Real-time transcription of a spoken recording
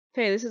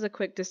Hey, this is a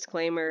quick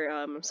disclaimer.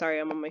 I'm sorry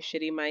I'm on my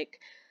shitty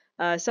mic.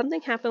 Something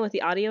happened with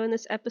the audio in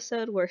this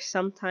episode where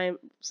sometimes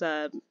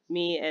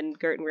me and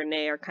Gert and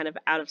Renee are kind of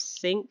out of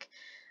sync.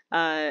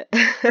 At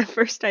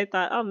first I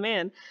thought, oh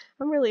man,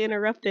 I'm really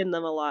interrupting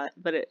them a lot,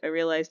 but I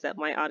realized that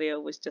my audio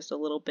was just a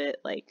little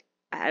bit like,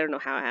 I don't know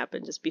how it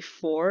happened, just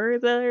before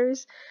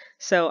theirs.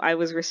 So I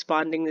was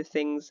responding to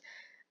things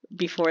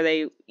before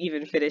they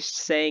even finished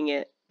saying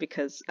it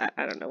because I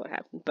don't know what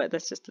happened, but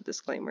that's just a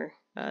disclaimer.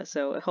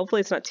 So hopefully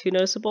it's not too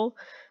noticeable.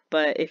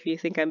 But if you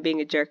think I'm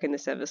being a jerk in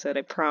this episode,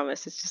 I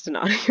promise it's just an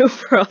audio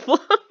problem.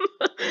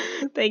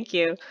 Thank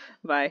you.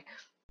 Bye.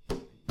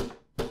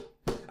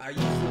 I used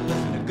to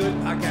listen to good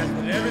podcasts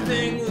when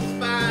everything was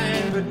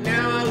fine, but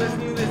now I listen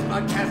to this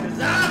podcast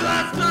because I've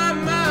lost my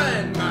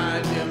mind.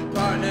 My gym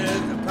partner's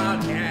a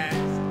podcast.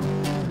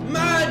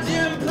 My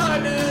gym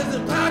partner's a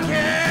podcast.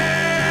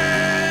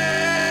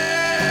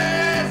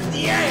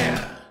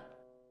 Yeah!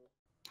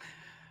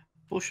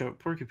 Bullshit,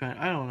 porcupine.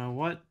 I don't know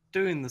what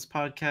doing this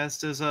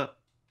podcast is.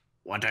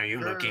 What are you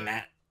looking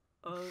at?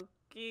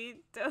 Okie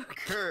dokie.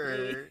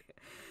 Kurt.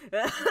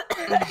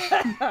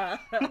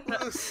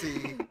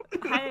 Lucy.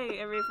 Hey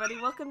everybody,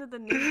 welcome to the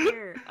new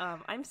year.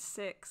 I'm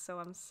sick, so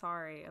I'm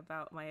sorry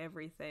about my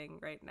everything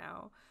right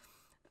now.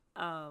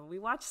 We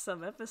watched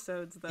some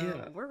episodes though.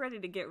 Yeah. We're ready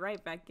to get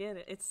right back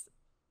in.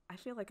 I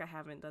feel like I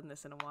haven't done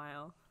this in a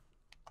while.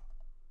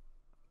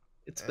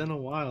 It's been a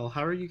while.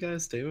 How are you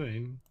guys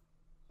doing?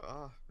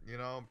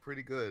 I'm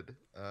pretty good.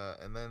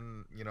 And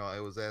then, I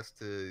was asked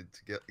to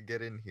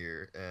get in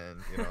here,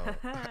 and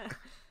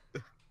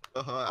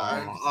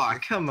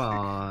Come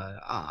on.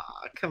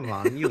 Come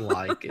on. You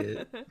like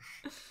it.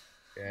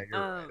 Yeah, you're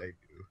right. I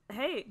do.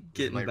 Hey,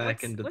 Getting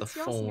back into the what's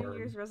y'all's New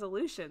Year's form.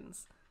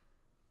 resolutions?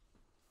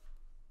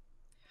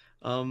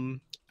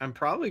 I'm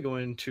probably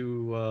going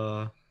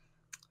to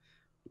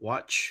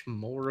watch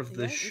more of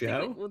the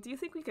show. Do you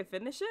think we could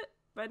finish it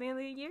by the end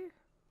of the year?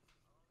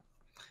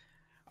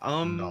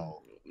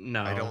 No.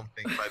 No. I don't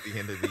think by the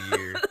end of the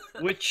year.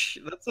 Which,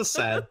 that's a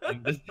sad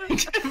thing to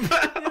think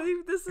about. I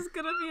think this is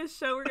gonna be a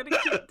show we're gonna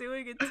keep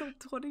doing until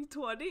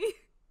 2020.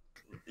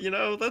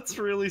 That's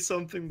really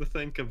something to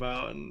think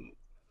about, and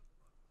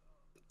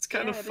it's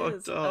kind of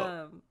fucked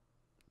up.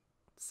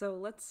 So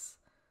let's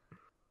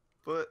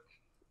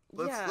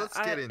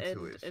get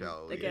into it,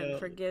 shall we? Again, Yeah.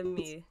 forgive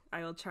me.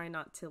 I will try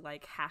not to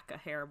hack a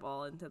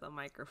hairball into the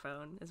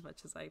microphone as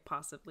much as I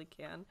possibly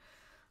can.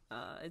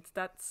 It's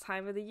that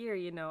time of the year,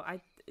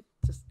 it's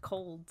just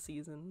cold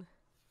season,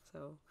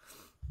 so.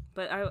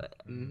 But I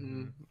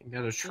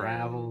Gotta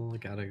travel.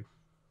 Gotta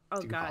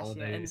do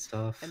holiday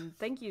stuff. And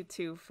thank you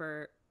too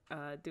for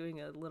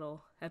doing a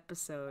little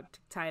episode to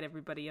tide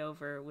everybody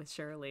over with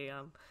Shirley.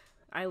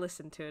 I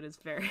listened to it; it's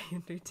very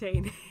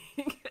entertaining.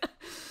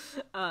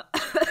 I'm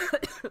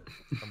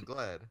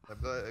glad.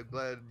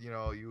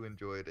 You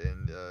enjoyed,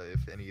 and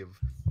if any of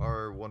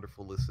our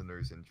wonderful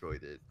listeners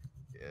enjoyed it,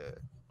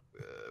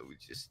 we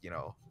just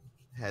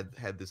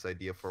had this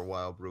idea for a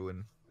while,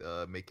 brewing,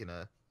 making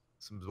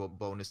some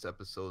bonus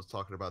episodes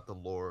talking about the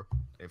lore.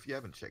 And if you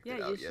haven't checked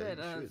it out yet,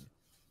 you should.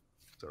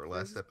 It's our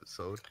last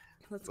episode.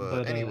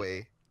 But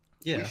anyway,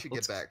 we should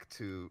get back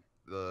to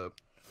the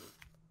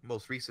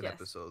most recent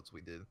episodes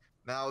we did.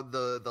 Now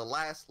the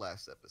last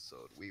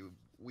episode,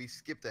 we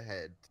skipped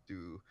ahead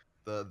to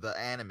the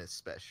Animus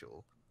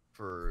special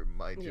for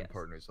My Gym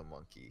Partner's a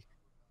Monkey.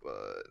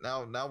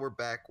 Now we're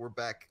back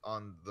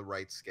on the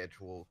right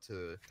schedule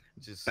to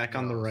just back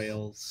on the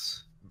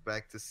rails.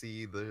 Back to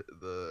see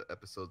the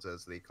episodes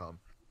as they come.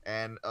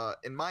 And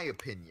in my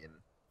opinion,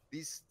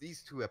 these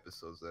two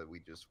episodes that we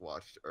just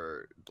watched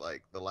are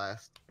like the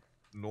last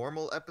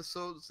normal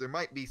episodes. There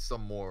might be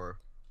some more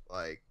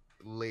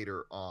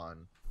later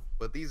on,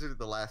 but these are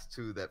the last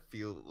two that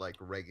feel like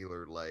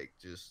regular,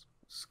 just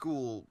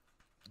school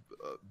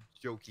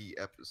jokey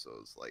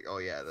episoves. Oh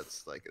yeah,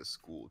 that's like a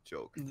school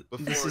joke.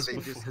 Before they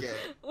just get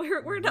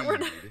we're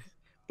not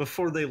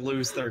before they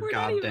lose their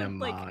goddamn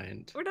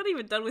mind. We're not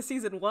even done with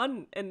season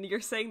 1, and you're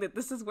saying that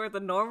this is where the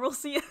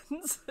normalcy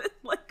ends.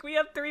 We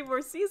have 3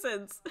 more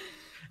seasons.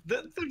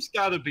 There's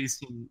gotta be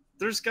some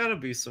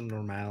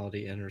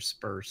normality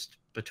interspersed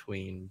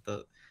between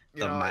the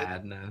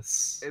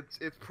madness.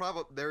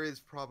 There is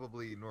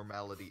probably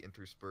normality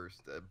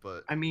interspersed,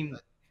 but I mean,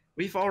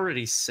 we've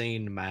already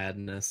seen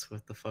madness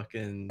with the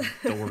fucking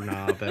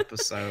doorknob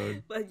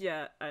episode. But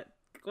yeah,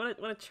 what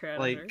a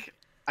trailer.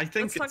 I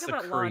think let's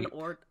talk about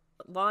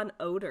Law and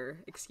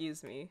Odor.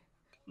 Excuse me.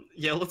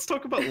 Yeah, let's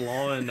talk about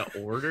Law and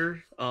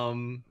Order.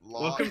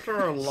 Welcome to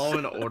our Law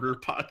and Order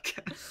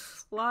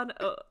podcast. Law and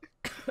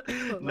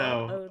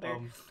Odor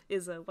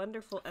is a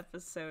wonderful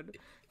episode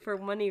for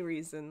many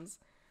reasons.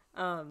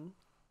 I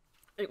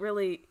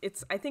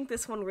think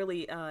this one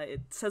really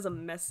it says a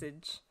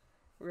message,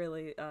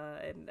 really,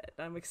 and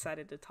I'm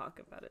excited to talk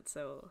about it.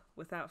 So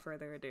without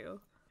further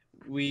ado,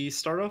 we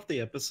start off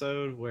the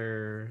episode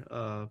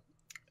where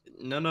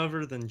none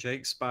other than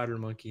Jake Spider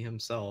Monkey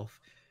himself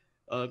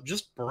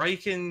just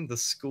breaking the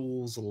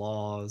school's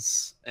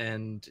laws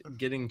and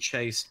getting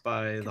chased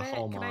by the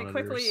hall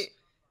monitors.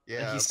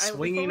 Yeah. He's before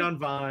swinging we- on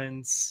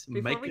vines,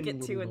 Before we making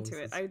get too little into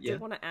it, noises. I Yeah. did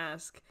want to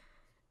ask,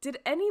 did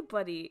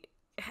anybody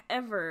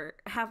ever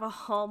have a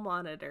hall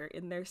monitor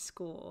in their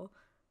school?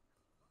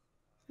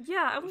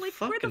 Yeah, I'm like,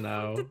 where the Fuck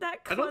no. fuck did that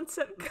I don't-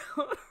 concept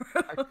come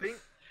I from? think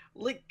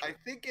Like, I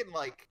think in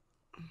like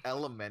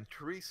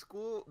elementary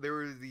school there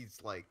were these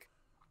like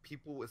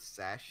people with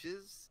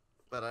sashes,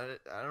 but I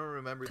don't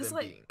remember them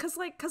being. Cause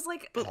like,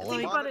 But, think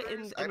like- about it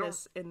monitors? I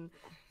don't-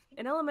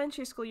 in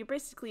elementary school, you're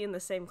basically in the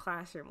same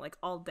classroom like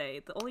all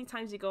day. The only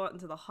times you go out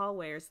into the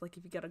hallway is like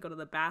if you gotta go to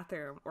the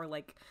bathroom, or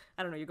like,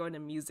 I don't know, you're going to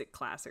music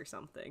class or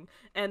something.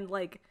 And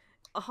like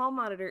a hall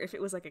monitor, if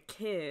it was like a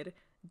kid,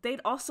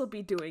 they'd also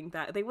be doing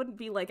that. They wouldn't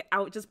be like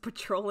out just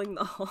patrolling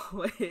the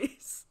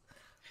hallways.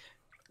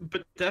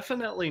 but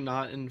definitely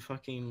not in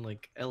fucking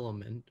like middle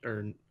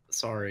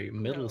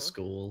No.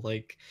 school.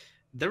 Like,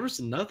 there was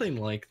nothing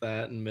like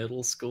that in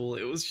middle school.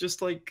 It was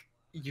just like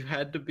you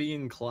had to be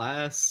in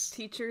class.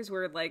 Teachers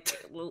would like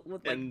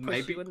And push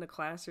maybe- you into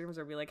classrooms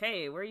or be like,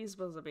 "Hey, where are you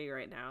supposed to be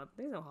right now?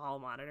 There's no hall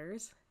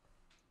monitors."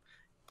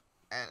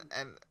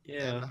 And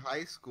Yeah.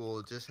 high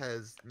school just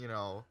has, you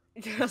know,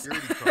 Just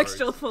security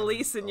actual guards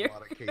police in a your.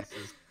 lot of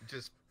cases.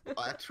 Just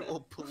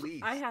actual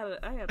police. I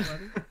had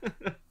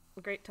one.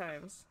 Great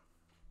times.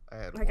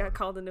 I I got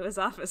called into his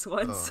office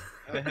once.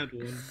 Oh. I had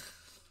one.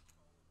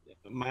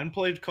 Mine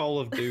played Call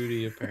of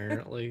Duty,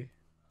 apparently.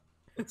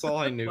 That's all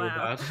I knew Wow.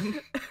 about him.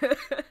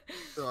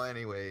 So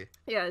anyway,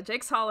 Yeah,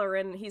 Jake's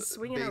hollering. He's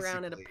swinging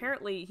around, and Basically.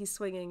 apparently he's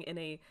swinging in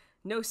a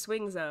no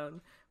swing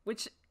zone,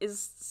 which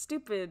is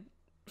stupid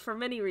for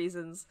many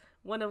reasons.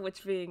 One of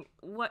which being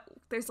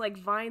there's like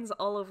vines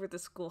all over the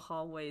school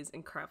hallways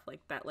and crap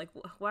like that. Like,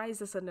 why is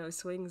this a no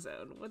swing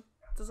zone? What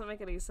doesn't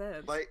make any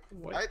sense? like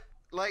What? I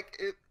like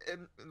it,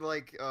 and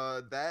like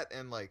that,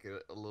 and like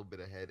a little bit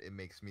ahead, it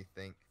makes me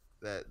think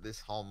that this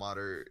hall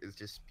monitor is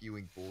just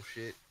spewing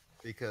bullshit,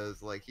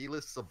 because like he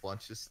lists a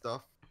bunch of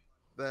stuff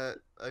that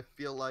I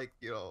feel like,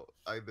 you know,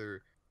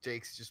 either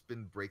Jake's just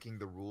been breaking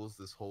the rules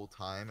this whole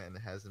time and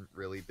hasn't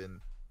really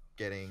been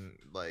getting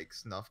like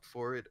snuffed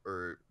for it,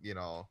 or, you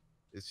know,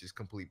 it's just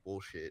complete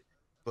bullshit.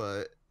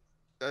 But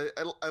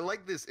I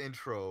like this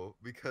intro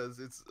because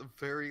it's a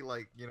very,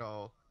 like, you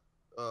know,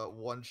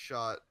 one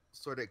shot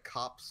sort of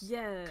cops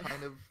Yeah.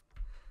 kind of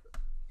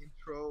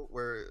intro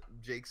where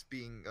Jake's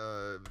being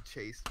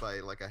chased by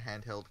like a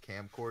handheld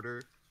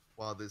camcorder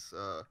while this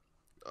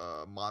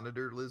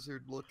monitor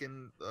lizard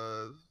looking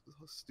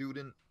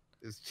student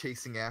is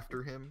chasing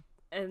after him.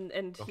 And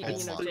The he, hall you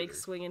know, monitor.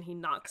 Jake's swinging. He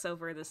knocks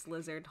over this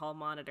lizard hall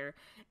monitor,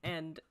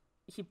 and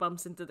he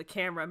bumps into the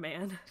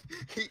cameraman.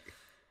 He,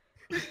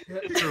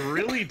 It's a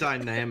really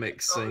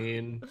dynamic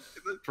scene.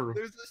 For-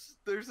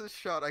 there's a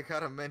shot I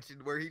gotta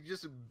mention where he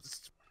just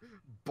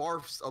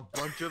barfs a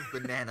bunch of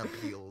banana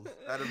peels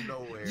out of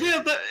nowhere.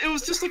 Yeah, it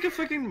was just like a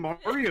fucking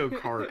Mario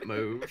Kart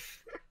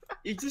move.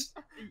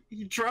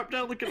 He dropped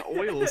down like an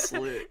oil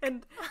slick.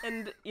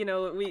 and you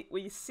know,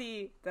 we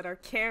see that our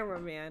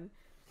cameraman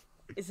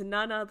is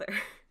none other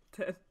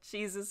than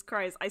Jesus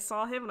Christ. I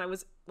saw him and I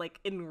was like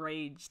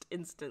enraged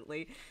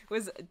instantly. It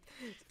was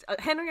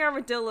Henry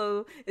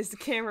Armadillo is the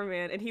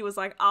cameraman, and he was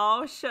like,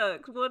 "Oh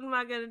shucks, what am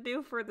I gonna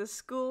do for the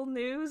school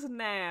news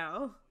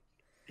now?"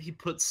 He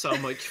put so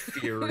much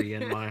fury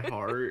in my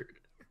heart.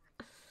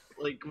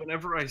 Like,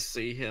 whenever I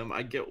see him,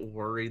 I get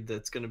worried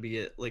that's gonna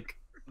be like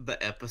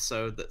the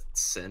episode that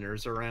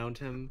centers around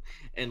him,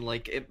 and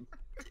like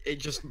it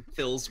just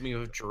fills me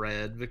with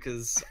dread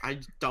because I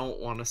don't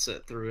want to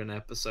sit through an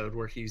episode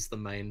where he's the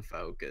main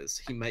focus.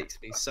 He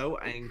makes me so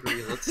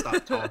angry. Let's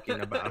stop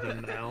talking about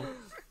him now.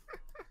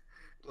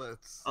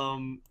 Let's.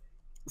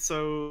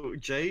 So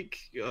Jake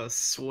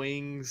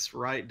swings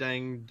right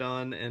dang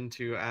done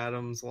into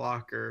Adam's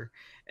locker,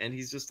 and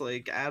he's just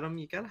like, "Adam,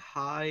 you gotta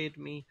hide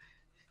me.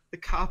 The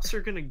cops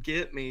are gonna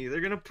get me.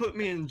 They're gonna put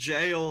me in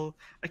jail.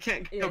 I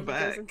can't Yeah, go he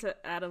back." goes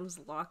into Adam's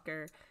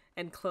locker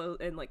and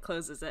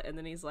closes it, and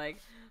then he's like,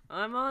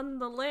 "I'm on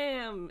the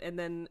lam," and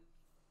then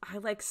I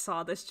like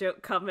saw this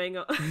joke coming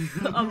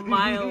a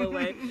mile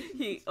away.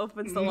 He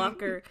opens the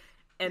locker,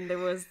 and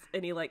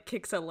he like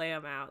kicks a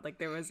lamb out. Like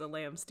there was a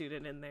lamb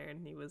student in there,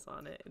 and he was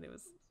on it, and it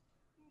was.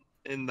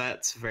 And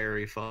that's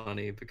very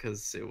funny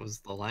because it was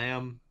the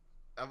lamb.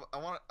 I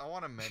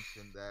want to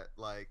mention that,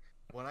 like,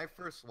 when I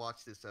first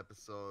watched this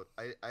episode,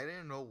 I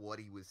didn't know what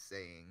he was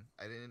saying.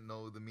 I didn't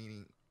know the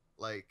meaning.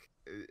 Like,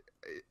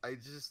 I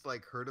just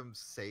like heard him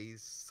say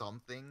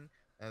something,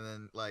 and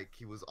then like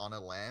he was on a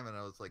lamb, and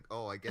I was like,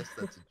 oh, I guess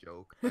that's a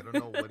joke. I don't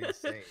know what he's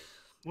saying.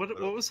 What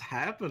was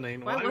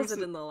happening? Why was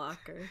it in the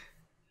locker?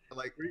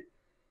 Like,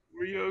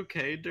 Were you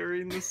okay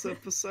during this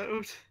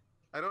episode?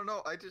 I don't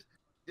know. I just,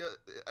 yeah,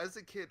 as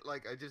a kid,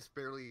 like, I just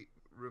barely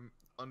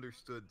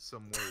understood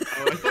some words.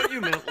 Oh, I thought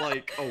you meant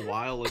like a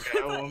while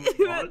ago. when we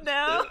You meant watched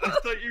now? it. I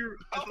thought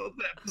the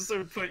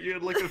episode put you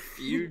in like a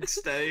fugue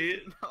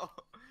state.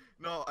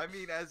 No, I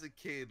mean as a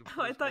kid.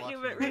 Oh, I was thought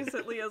you meant watching it.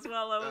 recently as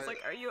well. I was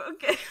like, "Are you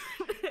okay?"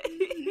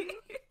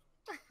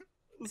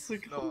 It's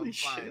like, No, holy I'm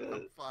fine. shit.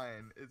 I'm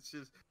fine. It's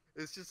just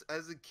It's just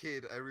as a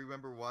kid, I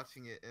remember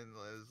watching it and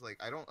I was like,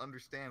 I don't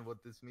understand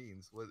what this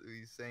means, what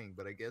he's saying,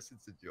 but I guess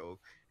it's a joke.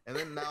 And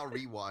then now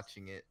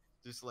rewatching it,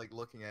 just like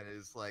looking at it,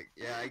 it's like,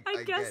 yeah,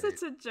 I guess get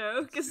it's it. a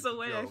joke. Is It's the a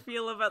way I joke.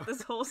 feel about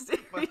this whole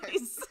But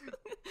series.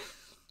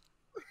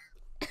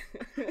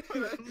 but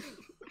I'm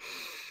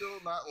still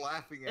not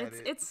laughing at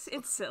it. It's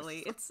silly.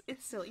 It's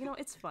silly. You know,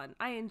 it's fun.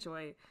 I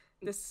enjoy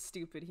this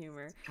stupid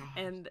humor. God.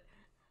 And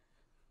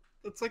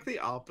It's like the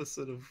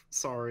opposite of.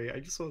 Sorry, I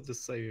just wanted to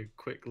say a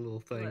quick little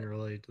thing What?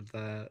 related to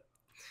that.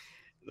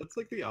 That's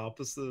like the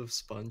opposite of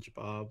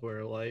SpongeBob,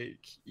 where like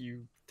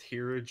you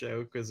hear a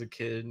joke as a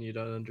kid and you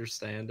don't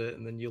understand it,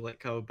 and then you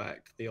like go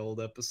back to the old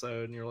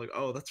episode and you're like,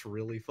 oh, that's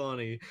really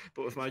funny.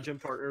 But with my gym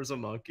partner as a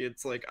monkey,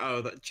 it's like,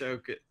 oh, that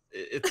joke,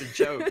 it's a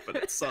joke, but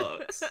it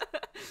sucks.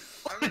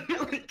 I mean,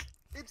 Like,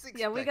 it's expected.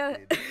 Yeah, we got-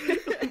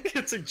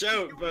 it's a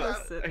joke, but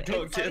Listen, I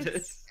don't get it.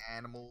 it's-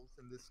 Animals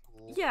in this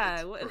school.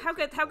 yeah, It's how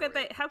could perfect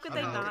they for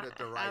it. not I'm gonna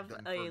deride have them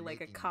a for like a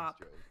making these cop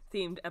jokes.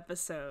 themed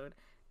episode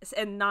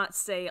and not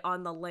say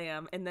on the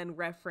lamb and then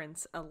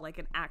reference a like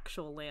an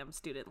actual lamb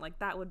student? Like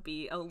that would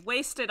be a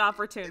wasted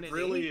opportunity.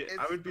 Really, I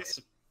It's- would be.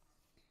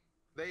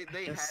 They had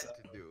guess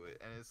to do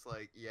it, and it's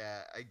like,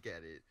 yeah, I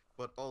get it,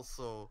 but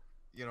also,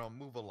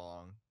 move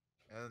along,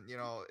 and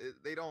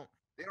they don't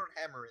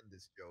hammer in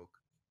this joke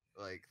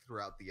like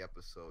throughout the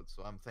episode,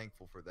 so I'm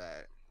thankful for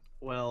that.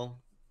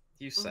 Well,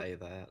 you say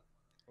that.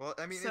 Well,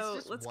 I mean, So it's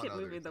just let's one get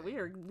other moving though. We thing.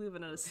 are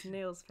moving at a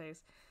snail's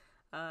pace.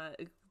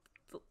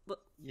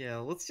 Yeah,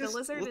 let's The just.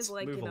 lizard let's is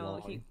like, move you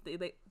know, along.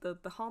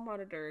 the hall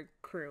monitor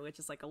crew, which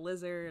is like a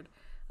lizard,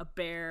 a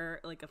bear,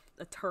 like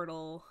a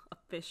turtle, a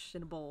fish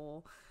in a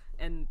bowl,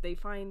 and they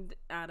find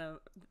Adam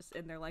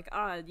and they're like,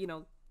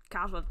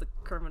 cough up the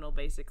criminal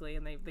basically,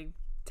 and they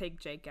take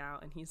Jake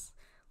out and he's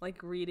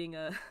like reading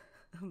a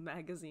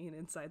magazine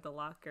inside the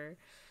locker.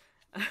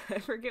 I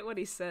forget what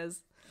he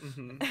says.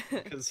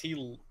 Because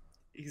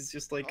he's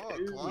just like, Oh,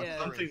 "Ooh, Yeah.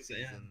 something's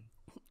season.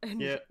 in."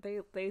 And Yeah.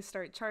 they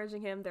start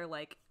charging him. They're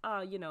like,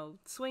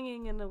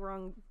 swinging in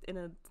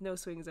a no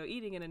swing zone,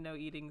 eating in a no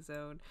eating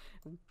zone,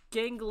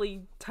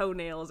 gangly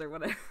toenails or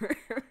whatever.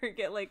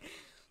 Get like,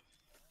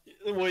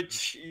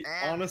 Which, And-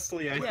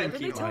 honestly, I yeah. think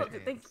Then he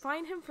might. they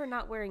find him for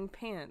not wearing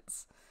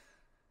pants.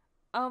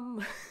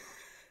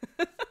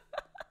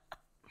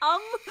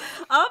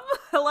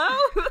 Hello.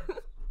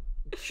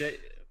 Jay,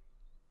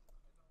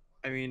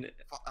 I mean,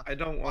 Fi- I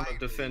don't want to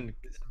finally, defend.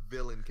 this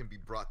villain can be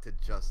brought to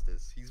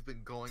justice. He's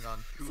been going on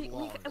too See,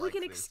 long. we like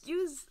can this.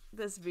 excuse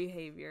this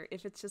behavior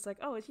if it's just like,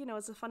 oh,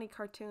 it's a funny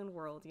cartoon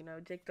world.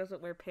 Jake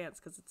doesn't wear pants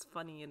because it's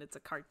funny and it's a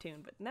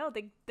cartoon. But no,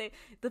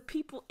 the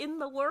people in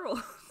the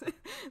world,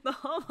 the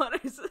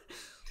homeowners,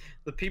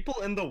 The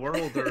people in the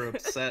world are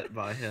upset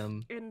by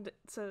him. and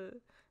so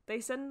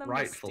they send them to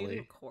Rightfully.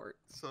 student court.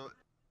 So,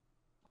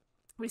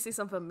 We see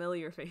some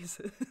familiar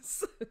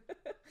faces.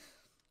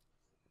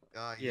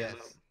 Yeah. yes.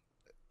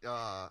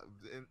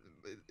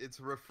 It's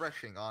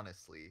refreshing,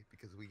 honestly,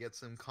 because we get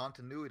some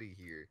continuity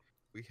here.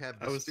 We have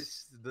I was-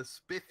 the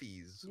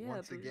Spiffies Yeah,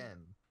 once the- again.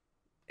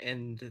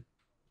 And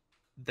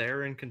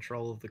they're in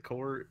control of the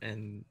court,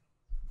 and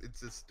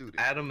It's a student.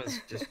 Adam is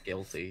just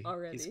guilty. He's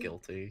Already.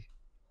 guilty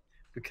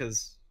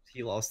because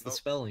he lost the Nope.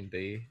 spelling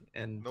bee,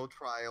 and No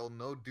trial,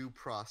 no due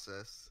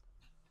process.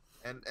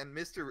 And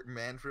Mr.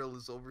 Mandrill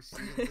is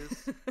overseeing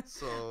this,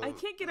 so I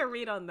can't get a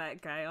read on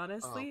that guy,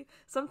 honestly.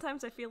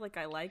 Sometimes I feel like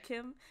I like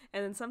him,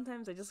 and then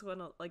sometimes I just want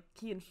to, like,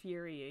 he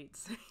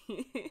infuriates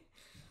me.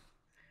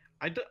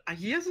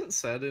 he hasn't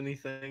said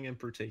anything in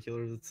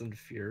particular that's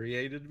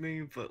infuriated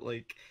me, but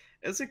like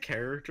as a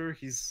character,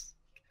 he's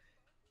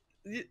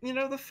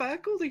the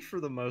faculty for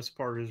the most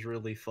part is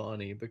really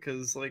funny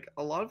because like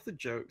a lot of the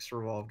jokes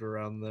revolved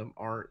around them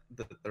aren't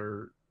that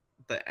they're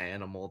the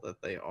animal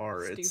that they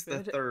are. It's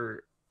that Stupid.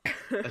 they're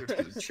they're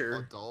just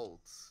teacher.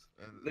 adults.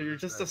 And They're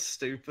just a that's-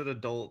 stupid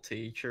adult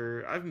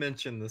teacher. I've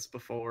mentioned this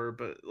before,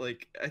 but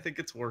like I think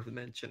it's worth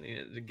mentioning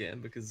it again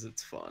because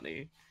it's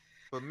funny.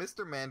 But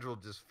Mr. Mandrill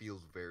just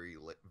feels very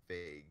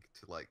vague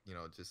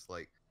to just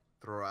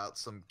throw out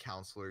some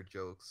counselor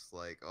jokes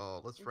like, oh,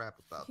 let's rap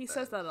about He that.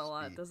 says that a Just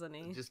lot, be- doesn't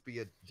he? Just be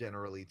a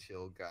generally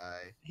chill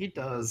guy. He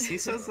does. He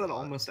says that a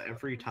lot. almost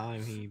every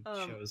time he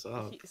shows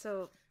up.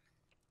 So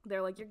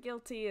they're like, you're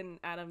guilty, and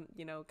Adam,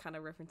 kind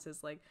of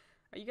references like,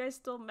 are you guys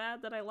still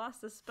mad that I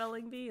lost the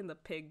spelling bee? And the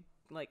pig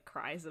like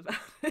cries about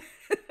it.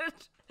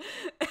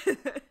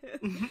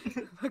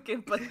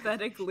 Fucking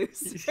pathetic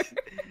loser.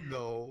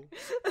 No.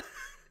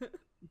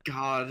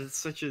 God, it's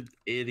such an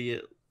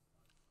idiot.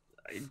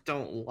 I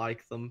don't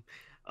like them.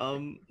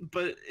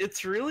 But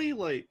it's really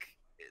like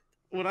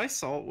when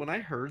I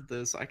heard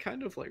this, I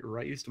kind of like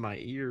raised my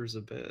ears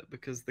a bit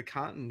because the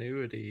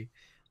continuity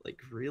like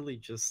really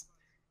just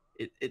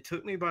it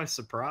took me by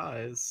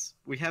surprise.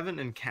 We haven't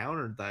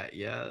encountered that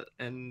yet,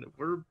 and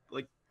we're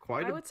like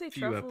quite I a would say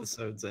few truffles-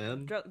 episodes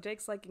in.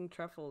 Jake's liking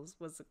truffles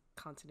was a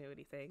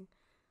continuity thing.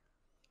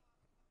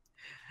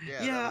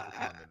 Yeah, Yeah, that was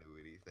a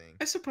continuity thing.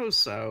 I suppose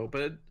so,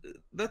 but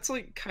that's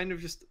like kind of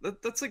just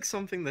that's like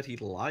something that he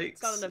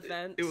likes. It's not an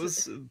event. It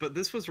was, but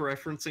this was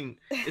referencing.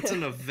 It's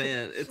an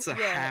event. It's a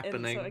yeah,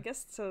 happening. and so I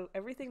guess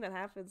everything that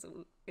happens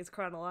is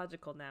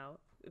chronological now,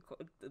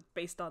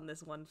 based on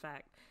this one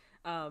fact.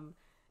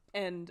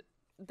 And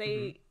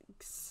they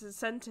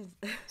sent.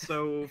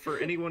 So for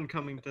anyone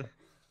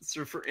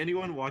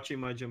watching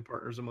My Gym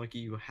Partner's a Monkey,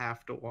 you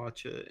have to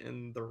watch it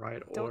in the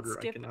right order.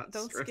 I cannot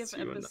don't stress skip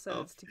you episodes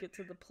enough. to get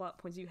to the plot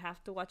points. You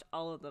have to watch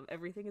all of them.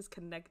 Everything is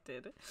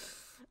connected.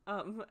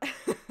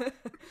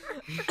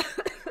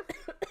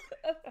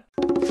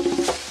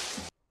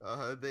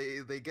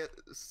 They get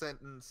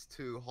sentenced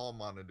to hall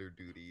monitor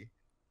duty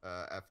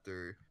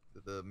after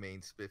the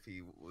main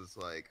spiffy was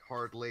like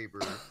hard labor,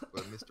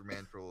 but Mr.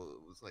 Mantrol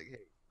was like,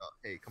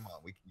 hey, come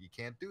on, you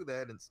can't do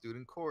that in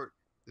student court.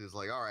 It was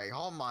like, all right,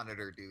 hall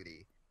monitor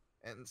duty,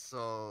 and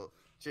so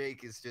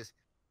Jake is just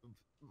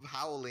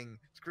howling,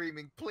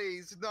 screaming,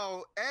 please,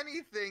 no,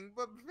 anything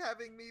but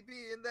having me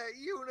be in that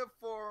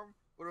uniform.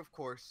 But of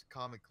course,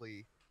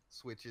 comically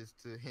switches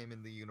to him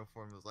in the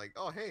uniform. Was like,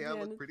 oh, hey, I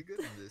look pretty good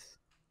in this,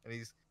 and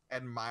he's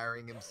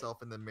admiring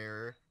himself in the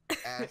mirror,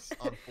 ass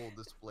on full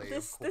display.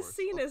 This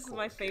scene is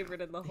my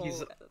favorite in the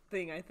whole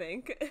thing, I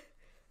think.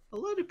 A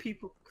lot of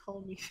people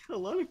call me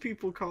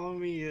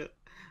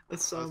a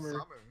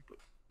summer,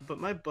 but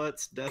my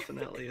butt's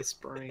definitely a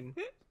spring.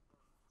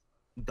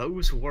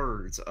 Those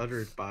words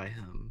uttered by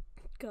him.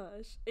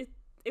 Gosh,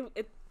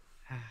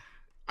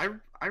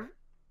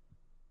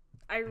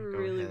 I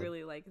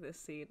really like this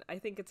scene. I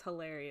think it's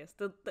hilarious.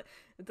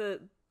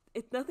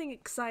 Nothing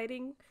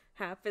exciting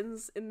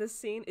happens in this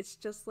scene. It's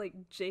just like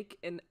Jake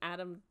and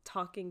Adam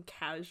talking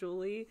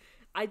casually.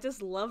 I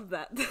just love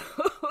that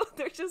though.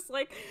 They're just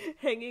like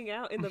hanging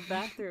out in the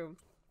bathroom.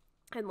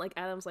 And like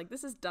Adam's like,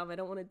 this is dumb, I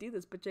don't want to do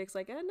this. But Jake's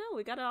like, no,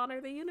 we gotta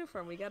honor the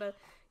uniform. We gotta,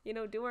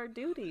 do our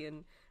duty.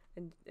 And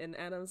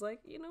Adam's like,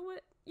 you know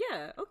what?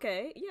 Yeah,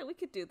 okay, yeah, we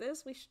could do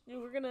this.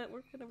 We're gonna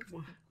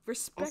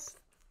respect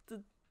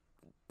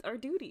our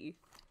duty.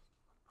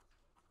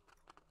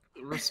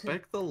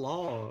 Respect the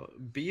law.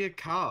 Be a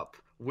cop.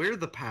 We're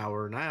the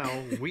power now.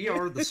 We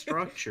are the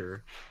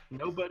structure.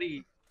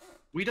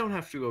 We don't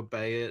have to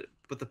obey it,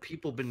 but the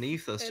people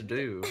beneath us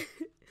do.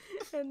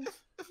 And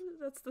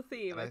that's the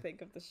theme, I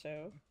think, of the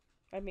show.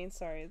 I mean,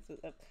 sorry,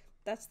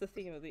 that's the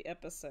theme of the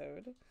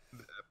episode.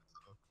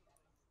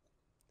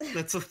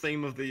 That's the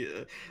theme of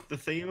the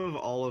theme of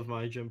all of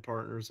My Gym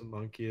Partner's a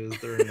Monkey is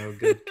there are no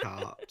good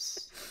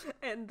cops.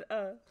 And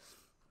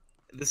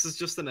this is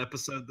just an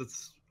episode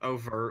that's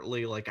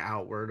overtly like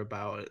outward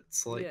about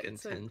its like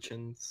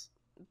intentions.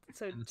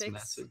 So Jake's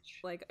message.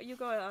 Like, you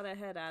go on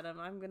ahead, Adam.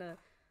 I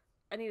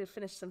need to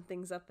finish some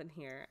things up in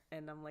here.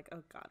 And I'm like,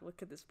 oh god, what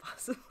could this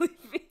possibly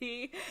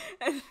be?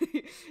 And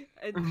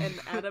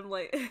Adam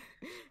like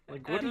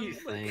what Adam, do you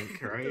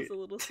think, right? Does a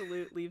little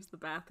salute, leaves the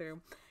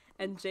bathroom,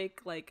 and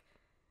Jake like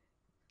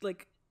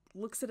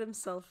looks at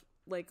himself,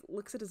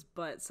 looks at his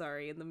butt,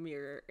 in the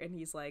mirror, and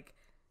he's like,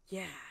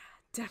 yeah,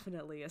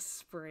 definitely a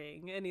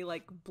spring. And he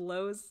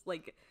blows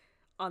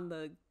on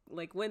the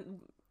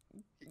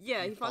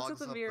he fogs up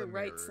the mirror,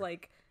 writes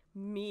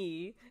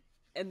me,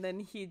 and then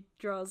he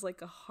draws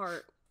a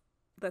heart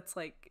that's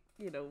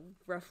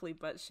roughly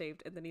butt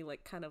shaped, and then he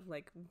kind of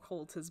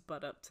holds his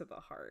butt up to the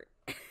heart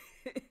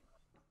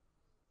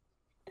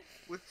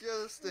with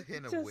just a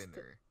hint of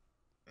winter.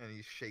 And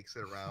he shakes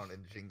it around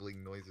and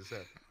jingling noises.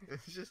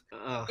 It's just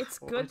it's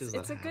good.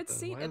 It's a good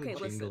scene. Okay,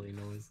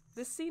 listen.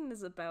 This scene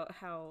is about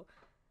how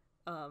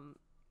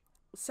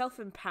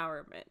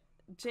self-empowerment.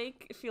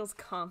 Jake feels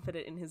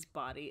confident in his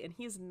body, and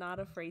he's not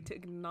afraid to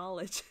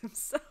acknowledge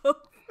himself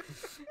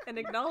and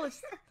acknowledge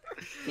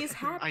he's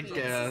happy. I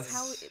guess.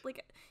 This is how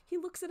he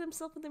looks at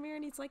himself in the mirror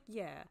and he's like,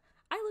 "Yeah,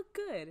 I look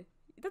good.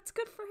 That's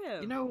good for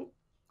him."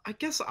 I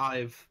guess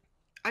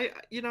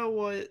you know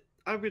what?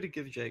 I'm going to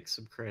give Jake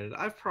some credit.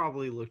 I've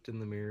probably looked in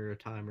the mirror a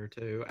time or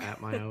two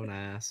at my own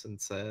ass and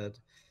said,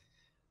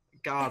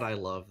 God, I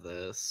love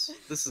this.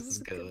 This is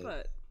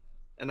good.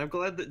 And I'm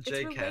glad that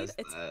Jake has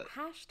that. It's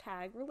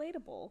hashtag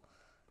relatable.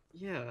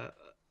 Yeah.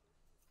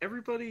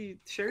 Everybody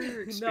share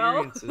your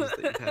experiences that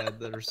you've had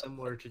that are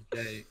similar to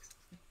Jake's.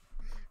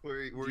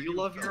 Do you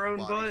love your own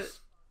butt?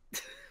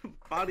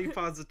 Body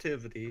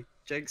positivity.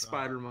 Jake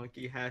Spider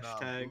Monkey.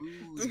 Hashtag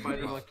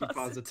Spider Monkey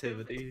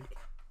positivity.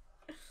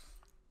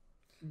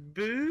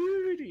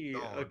 Booty.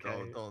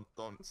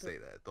 Don't say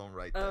that. Don't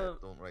write that.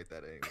 Don't write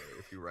that anywhere.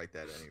 If you write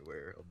that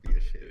anywhere, it'll be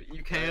a shit.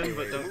 You can,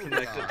 but don't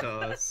connect it to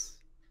us.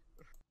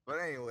 But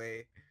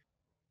anyway,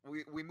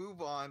 we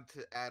move on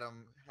to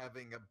Adam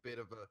having a bit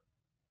of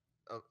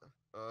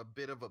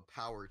a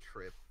power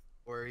trip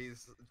where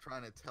he's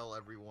trying to tell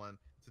everyone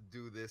to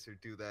do this or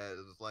do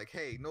that. It's like,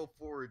 hey, no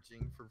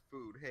foraging for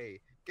food. Hey,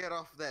 get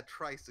off that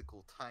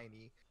tricycle,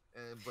 Tiny.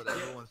 But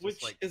everyone's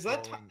just is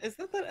that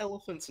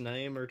elephant's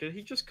name, or did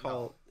he just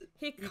call? No.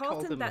 He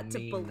called him that to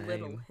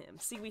belittle him.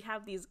 See, we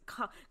have these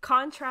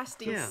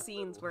contrasting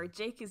scenes where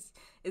Jake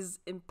is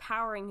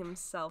empowering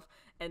himself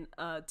and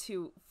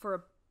for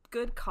a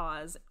good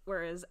cause,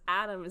 whereas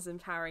Adam is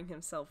empowering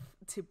himself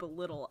to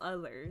belittle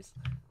others.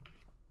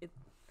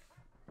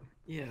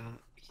 Yeah.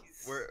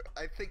 Where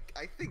I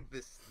think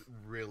this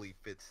really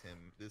fits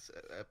him, this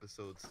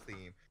episode's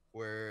theme,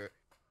 where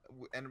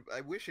and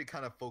I wish it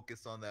kind of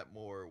focused on that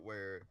more,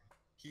 where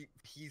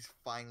he's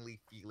finally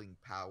feeling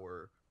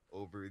power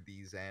over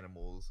these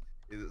animals.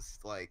 It's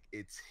like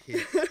it's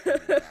his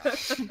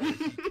school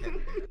now,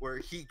 where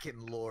he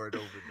can lord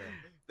over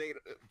them.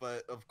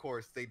 But of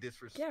course they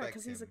disrespect him. Yeah,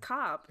 because he's a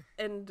cop,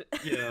 and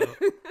Yeah.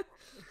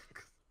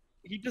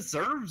 He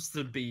deserves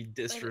to be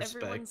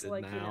everyone's disrespected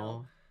like,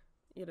 now.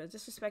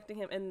 Disrespecting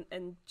him,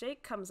 and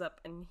Jake comes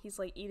up and he's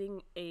like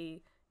eating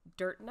a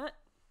dirt nut.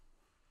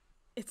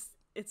 It's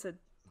a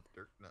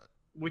dirt nut,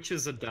 which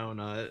is a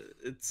donut.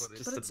 It's But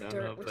just it's a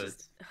dirt, donut, which but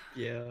is-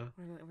 yeah.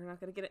 we're not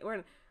gonna get it.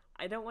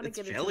 I don't want to It's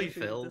get into the food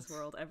jelly-filled. of this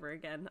world ever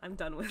again. I'm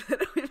done with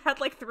it. We've had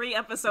like 3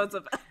 episodes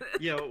of it.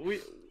 Yeah,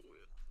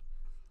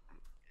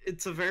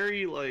 it's a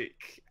very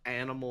like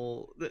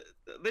animal.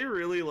 They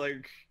really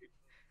like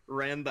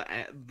ran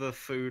the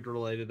food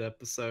related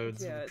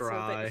episodes Yeah,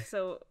 dry.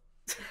 so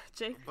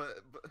Jake. but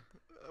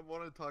I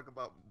want to talk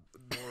about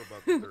more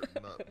about the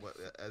dirt nut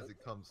as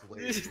it comes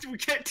later. we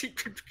can't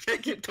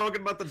keep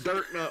talking about the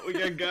dirt nut. We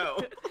gotta go.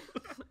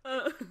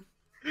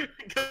 We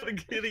gotta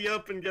giddy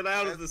up and get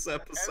out of this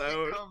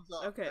episode. As it comes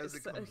up, Okay, as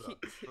it so comes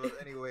up. But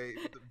anyway,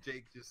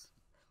 Jake just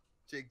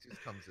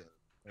comes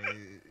in,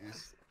 and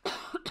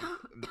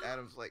and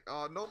Adam's like,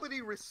 "Oh,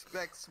 nobody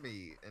respects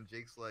me," and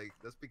Jake's like,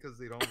 "That's because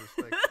they don't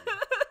respect you."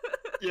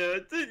 Yeah,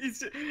 he's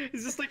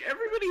just like,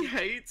 everybody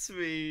hates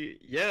me.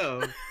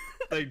 Yeah,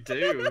 they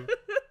do.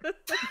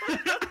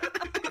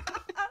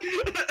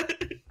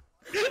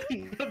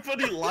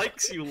 Nobody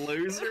likes you,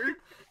 loser.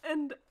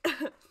 and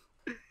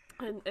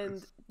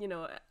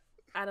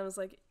Adam's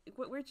like,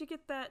 where'd you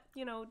get that,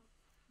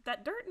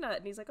 that dirt nut?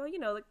 And he's like, oh,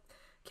 the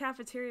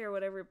cafeteria or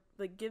whatever,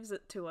 like, gives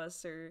it to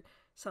us or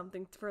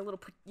something for a little,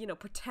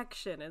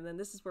 protection. And then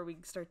this is where we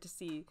start to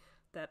see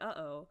that,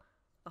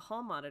 the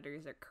hall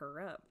monitors are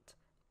corrupt.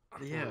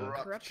 Yeah,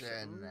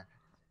 Corruption.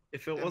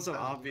 if it wasn't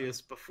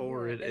obvious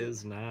before, Yeah, it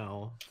is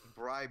now.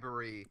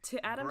 Bribery.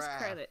 To Adam's graft.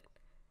 credit,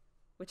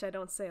 which I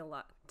don't say a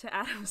lot, to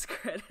Adam's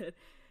credit,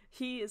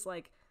 he is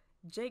like,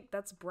 Jake,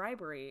 that's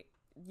bribery.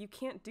 You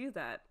can't do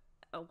that.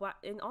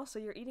 And also,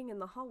 you're eating in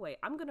the hallway.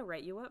 I'm gonna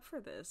write you up for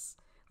this.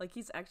 Like,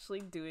 he's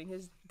actually doing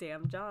his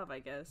damn job,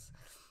 I guess,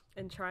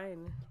 and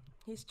trying.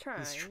 He's trying.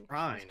 He's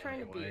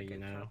trying to be a anyway,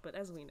 good cop, but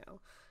as we know,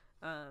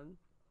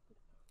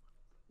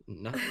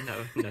 No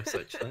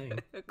such thing.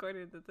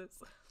 according to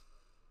this,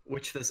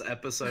 Which this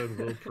episode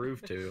will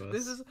prove to us.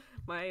 this is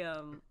my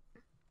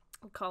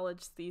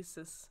college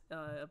thesis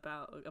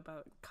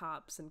about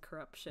cops and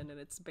corruption, and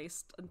it's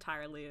based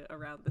entirely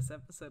around this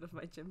episode of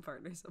My Gym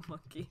Partner's a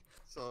Monkey.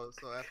 So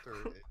after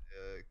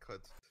it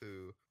cuts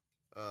to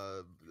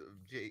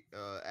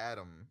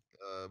Adam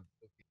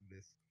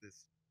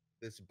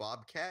this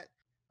bobcat,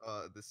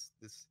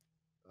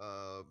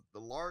 the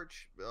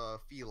large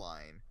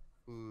feline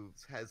who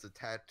has a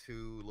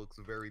tattoo, looks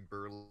very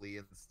burly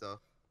and stuff,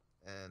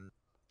 and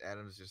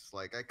Adam's just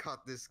like, I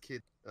caught this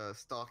kid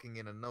stalking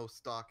in a no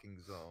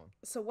stalking zone.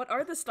 So what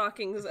are the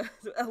stockings?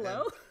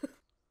 Hello?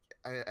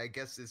 I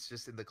guess it's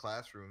just in the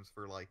classrooms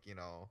for like,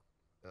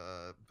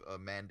 a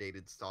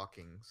mandated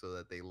stalking so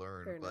that they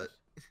learn. Fair But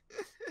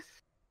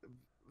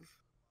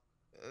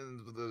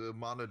and the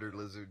monitor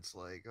lizard's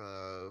like,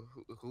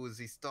 who is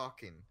he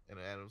stalking? And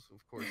Adam's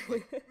of course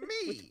like,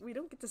 me. We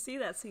don't get to see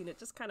that scene. It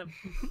just kind of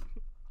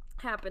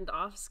happened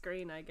off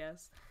screen, I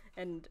guess.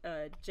 And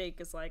Jake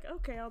is like,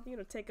 okay, I'll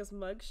take his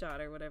mugshot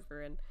or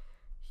whatever, and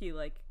he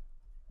like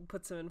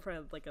puts him in front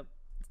of like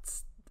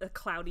a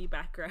cloudy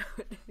background.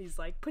 He's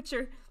like, put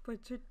your like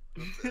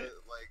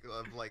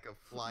a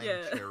flying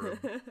cherub.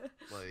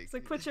 It's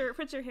like put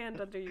your hand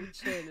under your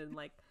chin and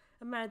like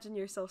imagine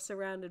yourself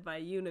surrounded by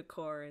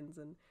unicorns,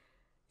 and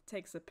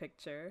takes a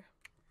picture.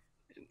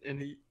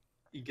 And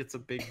he gets a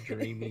big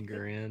dreamy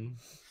grin.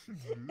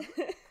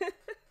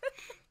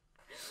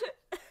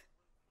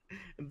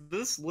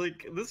 This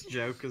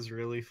joke is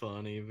really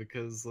funny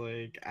because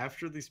like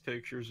after these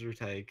pictures are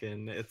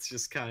taken, it's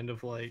just kind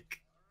of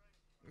like,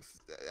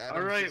 Adam's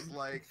all right, just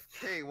like,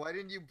 hey, why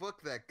didn't you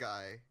book that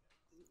guy?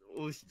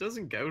 well, he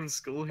doesn't go to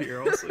school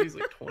here. Also, he's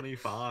like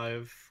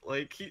 25.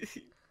 Like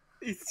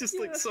he's just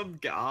like some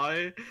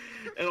guy.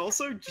 And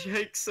also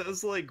Jake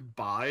says like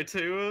bye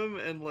to him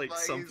and like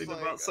something he's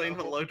about like, saying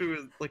hello to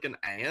his, like an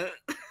aunt.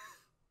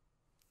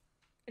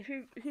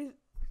 He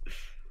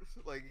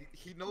Like,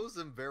 he knows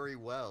him very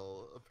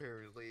well,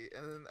 apparently.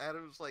 And then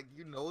Adam's like,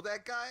 you know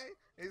that guy?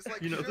 And he's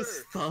like, You know sure.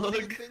 this What do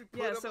you thug? think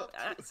put yeah. him So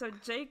up to?" so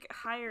Jake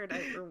hired,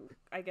 or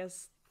I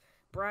guess,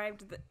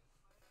 bribed the.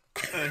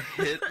 A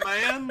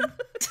hitman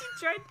He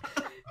tried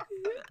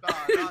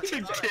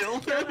to kill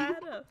kill him.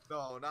 Adam.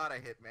 No, not a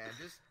hitman.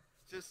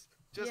 Just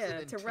Yeah,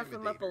 an to rough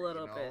him up a intimidator,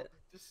 little you know? bit.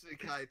 Just a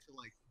guy to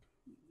like.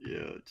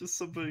 Yeah, just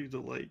somebody to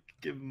like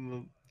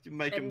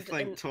make him And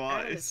think Adam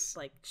twice. is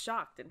like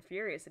shocked and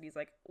furious, and he's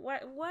like,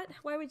 "What?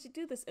 Why would you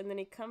do this?" And then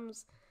he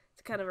comes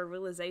to kind of a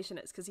realization.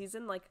 It's because he's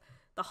in like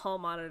the hall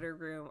monitor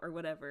room or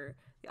whatever,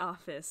 the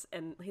office,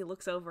 and he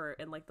looks over,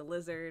 and like the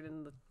lizard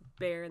and the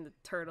bear and the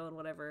turtle and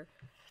whatever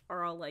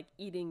are all like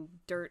eating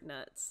dirt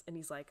nuts, and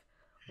he's like,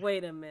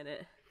 wait a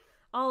minute,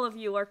 all of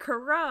you are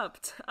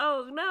corrupt.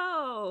 Oh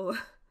no.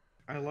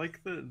 I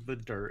like the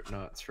dirt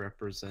nuts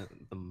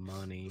represent the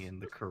money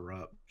and the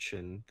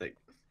corruption that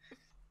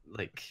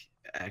like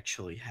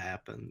actually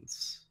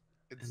happens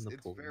in the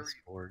police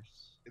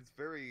force. It's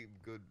very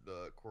good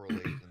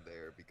correlation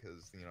there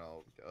because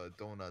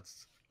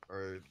donuts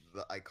are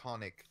the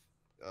iconic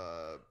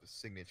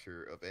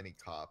signature of any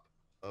cop,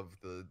 of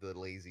the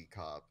lazy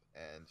cop,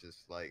 and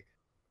just like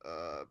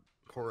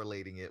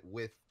correlating it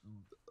with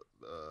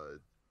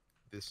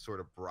this sort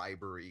of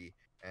bribery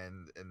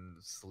and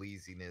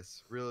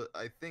sleaziness, real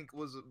I think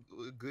was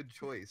a good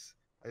choice.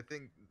 I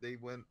think they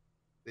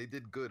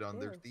did good on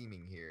their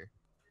theming here.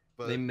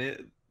 But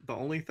The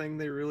only thing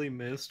they really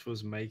missed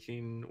was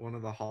making one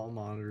of the hall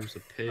monitors a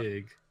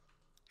pig.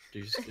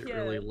 You just get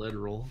really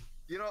literal.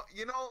 You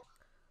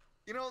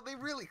know, they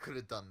really could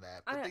have done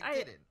that, but they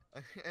didn't.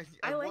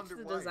 I liked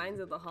the designs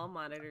of the hall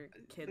monitor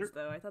kids,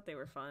 though. I thought they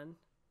were fun.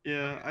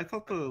 Yeah, I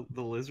thought the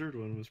lizard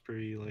one was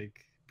pretty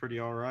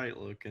alright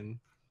looking.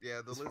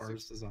 Yeah, the as lizard. far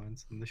as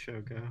designs in the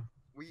show go.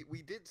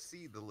 We did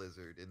see the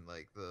lizard in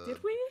like the.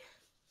 Did we?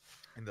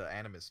 In the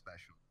Animus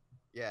special.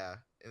 Yeah,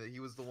 he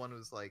was the one who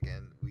was like,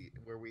 and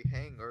where we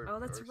hang our. Oh,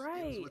 that's our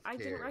right. skins with I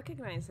didn't care.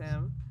 recognize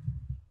him.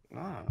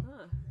 Ah.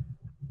 Huh.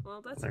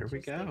 Well, that's there we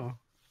go.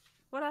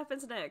 What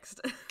happens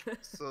next?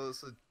 So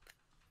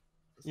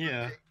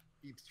yeah. Jake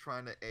keeps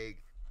trying to egg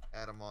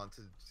Adam on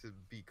to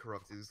be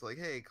corrupted. He's like,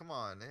 hey, come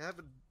on, have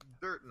a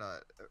dirt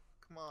nut.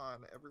 Come on,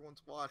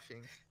 everyone's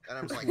watching. And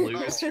I'm like,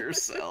 lose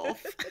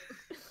yourself.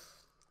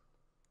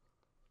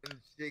 And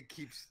Jake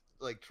keeps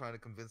like trying to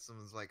convince him.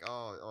 Is like,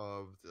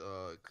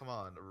 come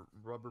on, a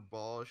rubber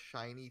ball,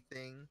 shiny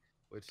thing.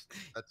 Which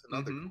that's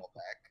another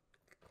callback.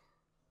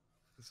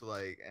 It's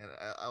like, and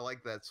I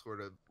like that sort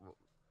of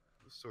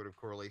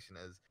correlation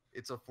as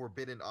it's a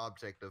forbidden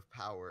object of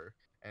power,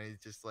 and he's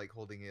just like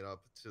holding it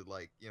up to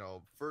like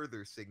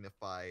further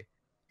signify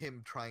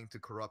him trying to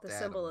corrupt the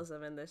Adam.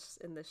 Symbolism in this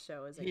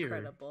show is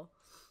incredible.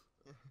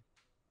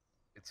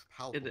 It's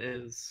palpable. It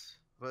is.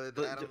 But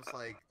Adam's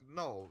like,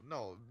 no,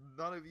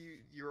 none of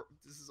you.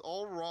 This is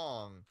all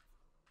wrong.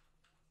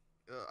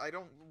 I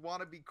don't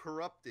want to be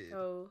corrupted.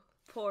 Oh,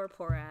 poor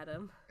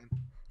Adam.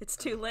 It's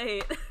too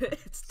late.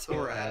 It's too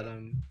Poor late.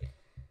 Adam.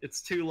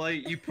 It's too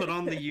late. You put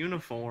on the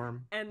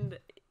uniform. And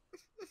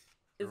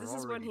this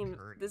is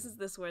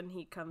when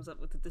he comes up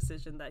with the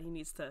decision that he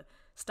needs to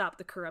stop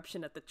the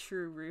corruption at the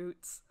true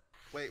roots.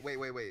 Wait.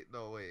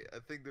 No, wait. I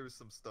think there's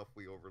some stuff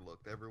we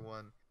overlooked.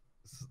 Everyone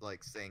is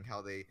like saying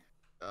how they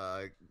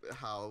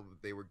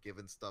were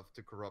given stuff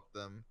to corrupt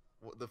them.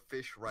 The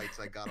fish writes,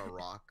 "I got a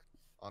rock"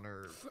 on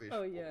her fish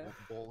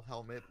bowl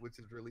helmet, which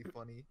is really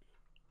funny.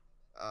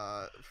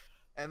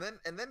 And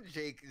then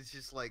Jake is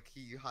just like,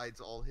 he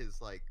hides all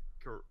his like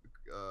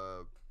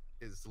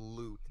his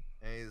loot,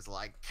 and he's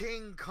like,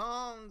 King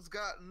Kong's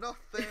got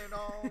nothing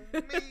on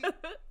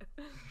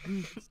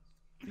me.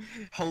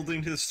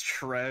 Holding his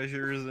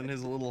treasures in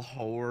his little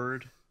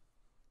hoard.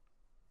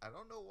 I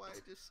don't know why I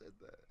just said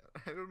that.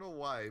 I don't know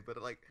why,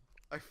 but like,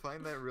 I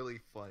find that really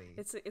funny.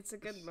 It's a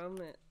good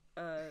moment.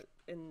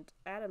 And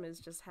Adam has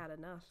just had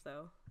enough,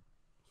 though.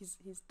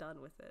 He's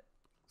done with it.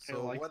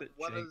 So what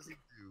does he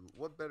do?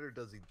 What better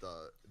does he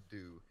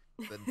do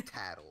than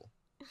tattle?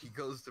 He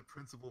goes to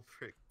Principal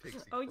Pixie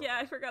Frog. Yeah,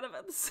 I forgot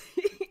about the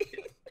scene.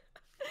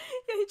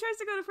 Yeah, he tries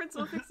to go to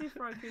Principal Pixie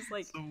Frog, who's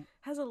like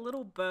has a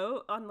little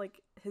boat on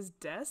like his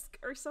desk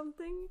or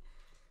something.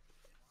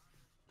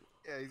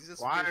 Yeah, he's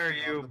just. Why are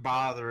you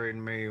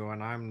bothering me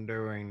when I'm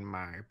doing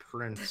my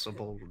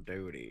principal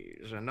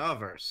duties and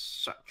other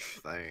such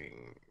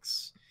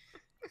things?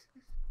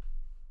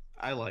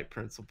 I like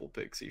Principal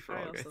Pixie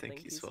Frog. I think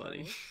he's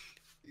funny.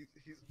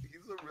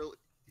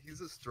 He's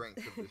a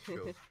strength of the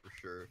show for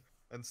sure.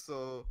 And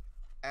so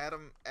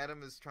Adam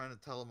is trying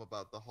to tell him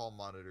about the hall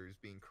monitors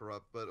being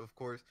corrupt, but of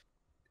course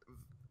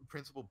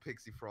Principal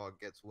Pixie Frog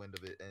gets wind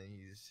of it, and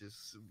he's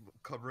just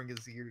covering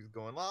his ears,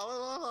 going la la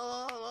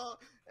la la la.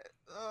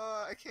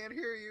 I can't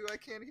hear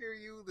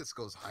you. This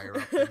goes higher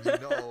up than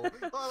you know.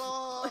 La,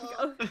 la,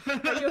 la.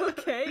 Are you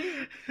okay?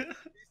 He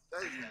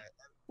says that.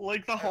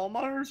 Like, the hall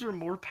monitors are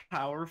more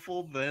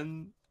powerful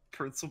than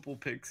Principal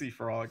Pixie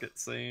Frog, it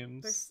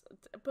seems.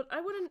 But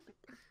I wouldn't.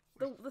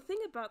 The thing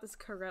about this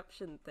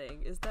corruption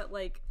thing is that,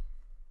 like,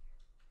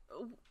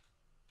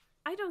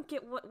 I don't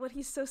get what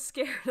he's so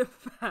scared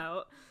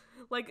about.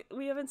 Like,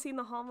 we haven't seen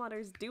the hall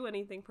monitors do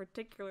anything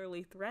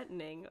particularly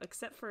threatening,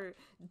 except for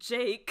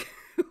Jake,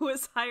 who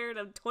has hired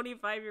a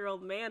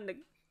 25-year-old man to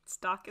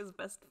stalk his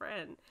best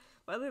friend.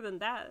 But other than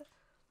that,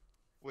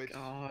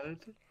 God.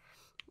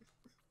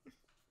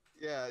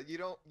 Yeah, you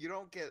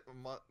don't get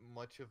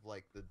much of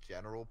like the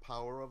general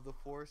power of the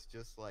Force,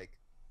 just like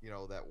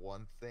that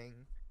one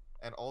thing,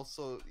 and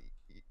also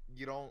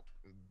you don't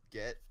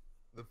get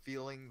the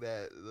feeling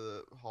that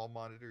the hall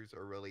monitors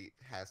are really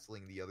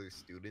hassling the other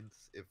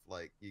students if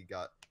like you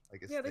got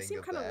like a they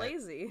seem kind of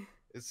lazy.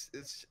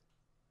 It's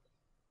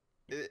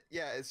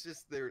Yeah, it's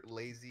just they're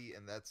lazy,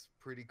 and that's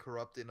pretty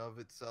corrupt in of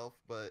itself.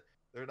 But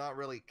they're not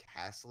really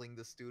castling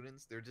the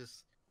students. They're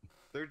just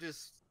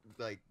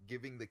like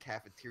giving the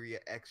cafeteria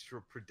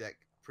extra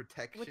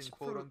protection, Which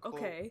quote from unquote.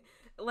 okay,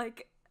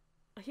 like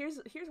here's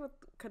what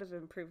could have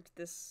improved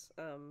this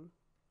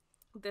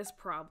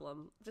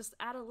problem. Just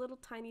add a little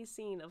tiny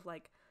scene of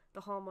like the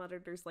hall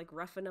monitors like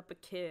roughing up a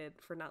kid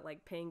for not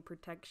like paying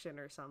protection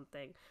or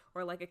something,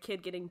 or like a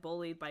kid getting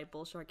bullied by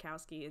Bull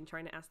Sharkowski and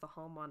trying to ask the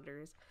hall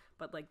monitors,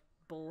 but like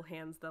Bull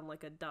hands them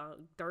like a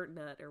dirt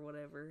nut or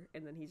whatever,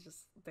 and then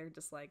they're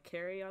just like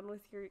carry on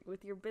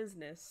with your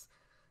business.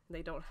 And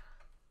they don't.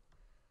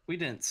 We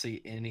didn't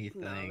see No,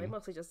 anything. they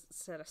mostly just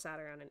sat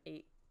around and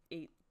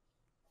ate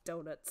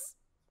donuts.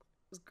 It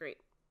was great.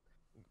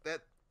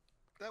 That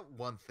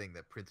one thing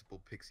that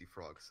Principal Pixie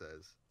Frog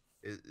says,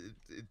 it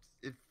it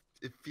it,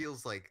 it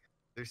feels like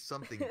there's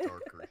something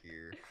darker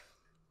here.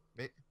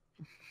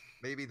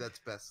 Maybe that's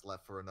best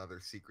left for another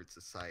secret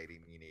society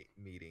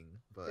meeting.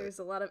 But There's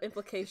a lot of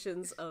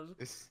implications of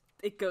this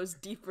it goes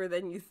deeper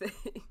than you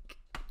think.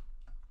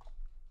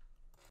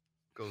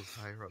 goes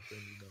higher up than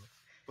you know.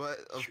 But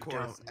of You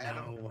course, don't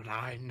know what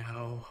I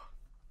know.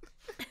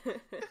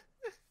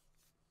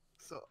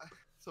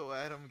 So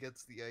Adam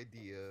gets the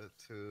idea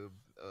to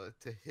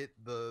hit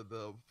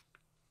the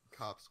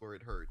cops where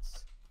it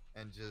hurts,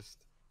 and just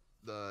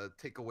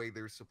take away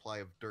their supply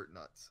of dirt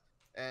nuts.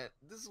 And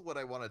this is what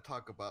I want to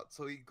talk about.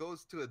 So he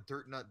goes to a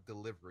dirt nut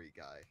delivery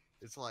guy.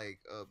 It's like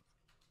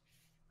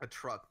a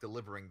truck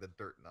delivering the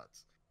dirt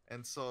nuts,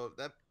 and so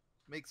that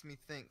makes me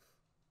think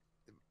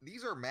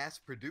these are mass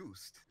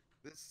produced.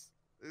 This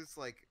is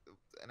like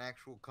an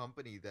actual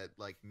company that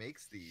like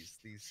makes these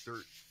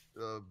dirt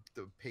the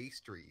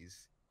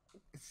pastries.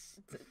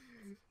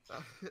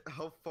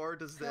 How far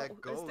does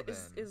that go then?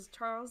 Is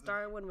Charles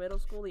Darwin Middle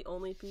School the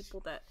only people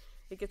that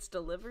it gets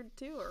delivered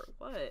to, or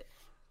what?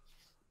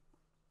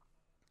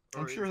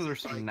 I'm Or sure it's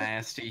there's some like-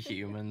 nasty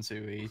humans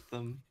who eat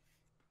them.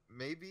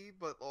 Maybe,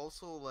 but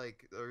also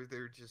like, or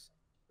they're just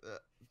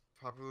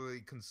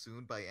popularly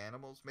consumed by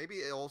animals. Maybe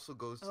it also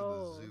goes to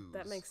the zoos.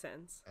 That makes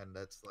sense. And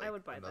that's like I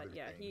would buy another that.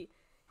 Yeah, thing.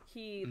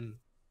 he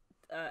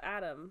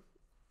Adam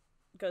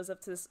goes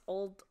up to this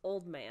old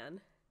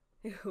man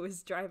who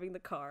is driving the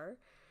car,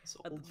 This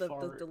the old the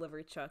fart.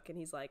 delivery truck, and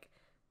he's like,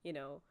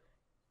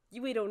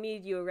 we don't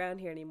need you around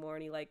here anymore.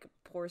 And he like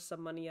pours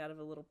some money out of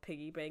a little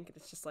piggy bank, and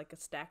it's just like a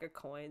stack of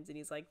coins. And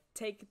he's like,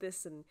 take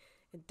this and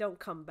don't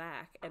come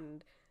back.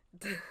 And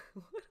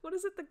what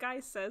is it the guy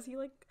says? He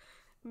like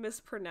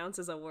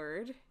mispronounces a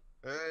word.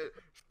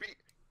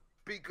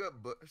 Speak up,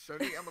 but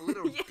Sonny, I'm a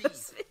little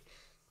Yes. deep.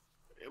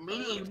 I'm a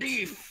little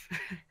deef.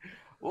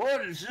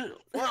 What is it?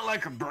 What,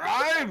 like a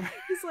bribe?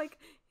 He's like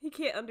he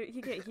can't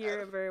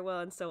hear it very well,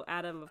 and so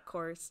Adam, of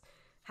course,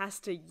 has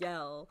to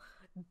yell,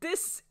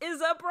 "This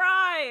is a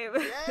bribe!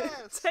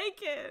 Yes! Take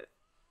it!"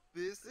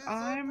 This is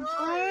I'm a bribe.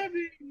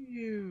 bribing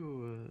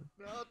you.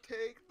 Now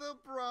take the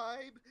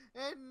bribe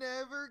and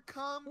never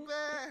come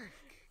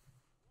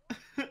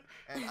back.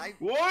 And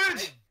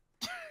What?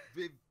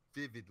 I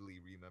vividly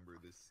remember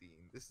this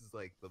scene. This is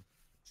like the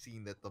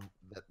scene that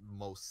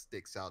most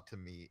sticks out to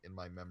me in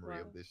my memory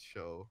Wow. of this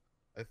show.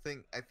 I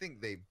think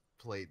they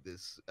played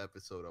this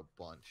episode a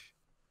bunch.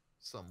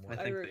 Somewhat.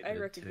 I think they I did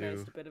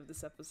recognized too. a bit of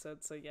this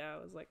episode, so yeah,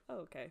 I was like, "Oh,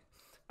 okay."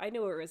 I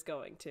knew where it was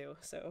going to,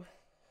 so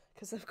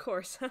because of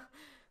course,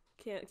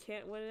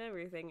 can't win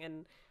everything,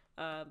 and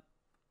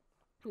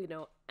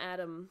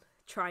Adam,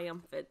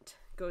 triumphant,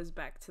 goes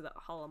back to the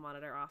holo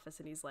monitor office,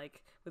 and he's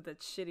like, with a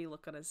shitty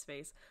look on his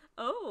face,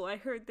 "Oh, I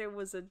heard there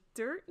was a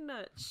dirt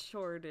nut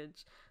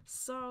shortage.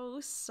 So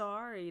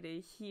sorry to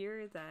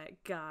hear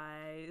that,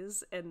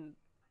 guys." And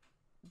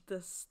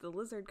the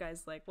lizard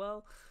guy's like,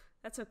 "Well,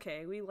 that's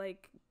okay. We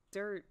like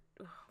dirt."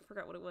 I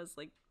forgot what it was,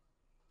 like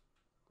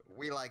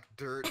We like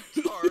dirt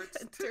tarts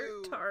yeah,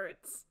 too. dirt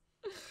tarts.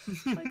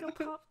 Like a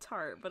Pop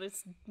Tart, but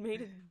it's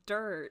made of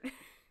dirt.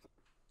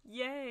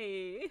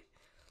 Yay!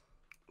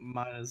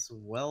 Might as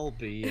well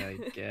be, I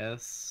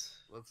guess.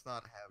 Let's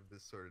not have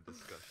this sort of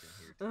discussion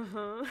here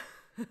today.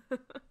 Uh-huh.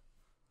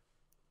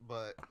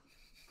 But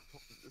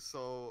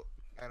so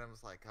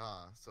Adam's like,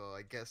 so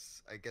I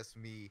guess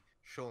me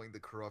showing the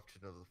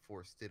corruption of the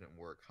force didn't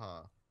work,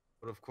 huh?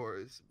 But of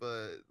course,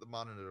 the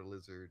monitor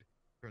lizard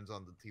turns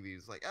on the TV.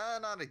 He's like,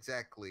 not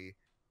exactly,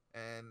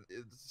 and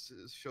it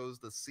shows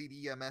the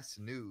CDMS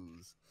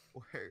news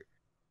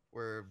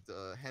where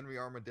Henry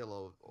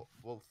Armadillo,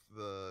 both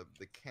the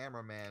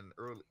cameraman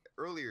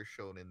earlier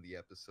shown in the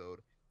episode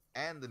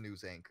and the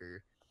news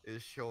anchor,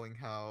 is showing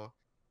how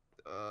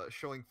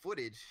showing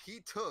footage he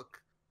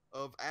took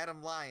of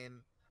Adam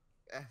Lyon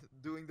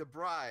doing the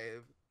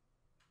bribe,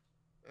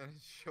 and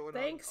it's showing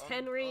Thanks, on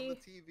Henry.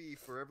 the TV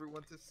for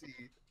everyone to see.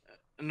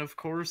 And of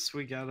course,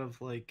 we gotta,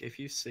 like, if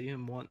you see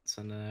him once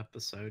in an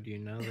episode,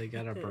 they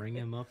gotta bring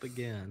him up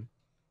again.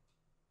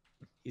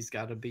 He's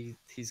gotta be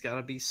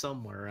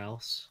somewhere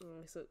else,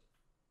 So,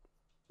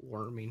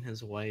 worming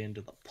his way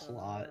into the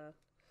plot.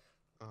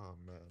 Oh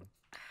man.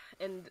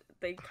 and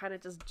they kind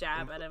of just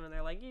jab at him, and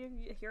they're like,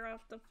 "You're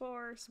off the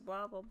force,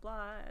 blah blah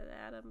blah."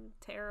 Adam,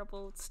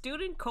 terrible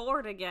student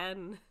court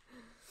again.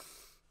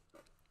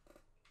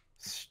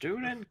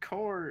 Student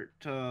court.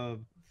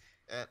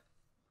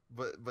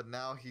 But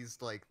now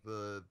he's like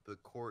the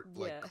court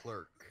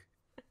clerk,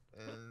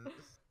 and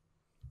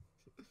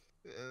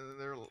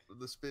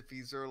the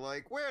Spiffies are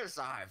like, "Where's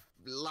our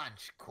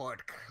lunch,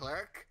 court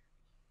clerk?"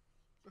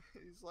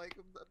 He's like,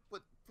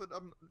 "But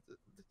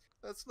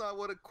that's not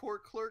what a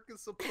court clerk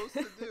is supposed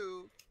to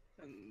do."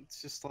 And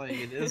it's just like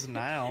it is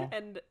now.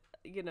 And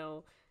they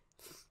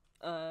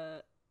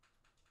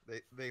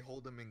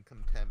hold him in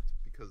contempt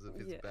because of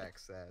his back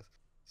sass.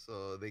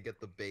 So they get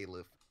the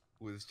bailiff,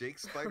 who is Jake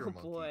Spider Monkey.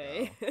 Oh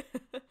boy. Now.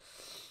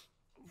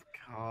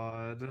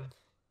 God.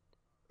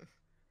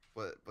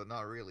 But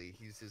not really.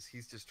 He's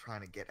just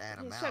trying to get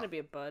Adam out. He's trying to be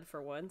a bud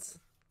for once.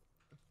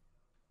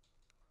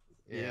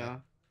 Yeah.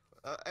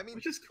 I mean,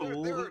 which is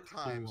cool. There are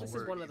times This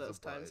where is one of he's a those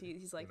times. bud,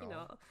 He's like,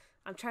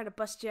 I'm trying to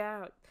bust you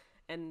out,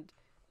 and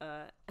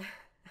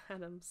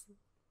Adam's.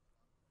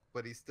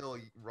 But he's still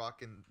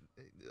rocking.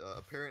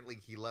 Apparently,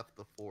 he left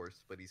the Force,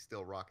 but he's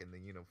still rocking the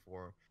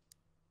uniform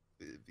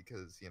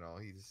because he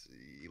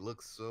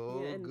looks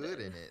so good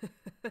in it.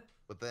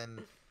 But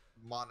then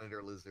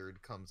Monitor Lizard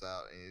comes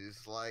out and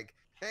he's like,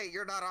 "Hey,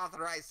 you're not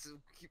authorized to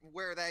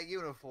wear that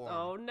uniform."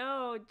 Oh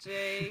no,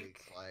 Jake!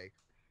 It's like,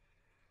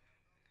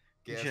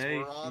 guess Jake,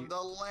 we're on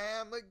the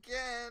lam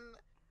again.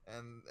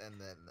 And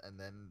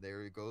then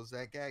there goes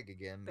that gag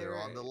again. They're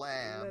on the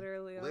lam,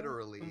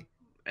 literally.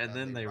 And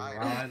then they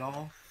ride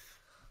off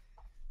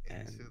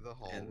into the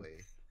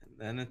hallway. And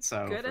then it's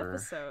over. Good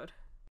episode.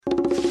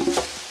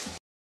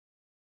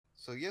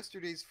 So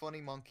yesterday's funny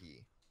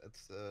monkey.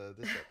 That's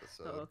this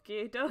episode.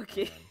 Okie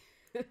dokie.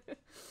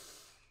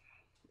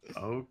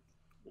 Oh,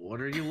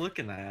 what are you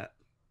looking at?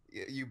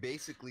 You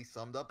basically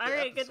summed up the All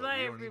right, episode.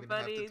 goodbye, You don't even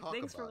have to everybody. talk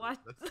Thanks for about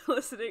it.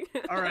 listening.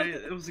 All right,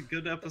 it was a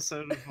good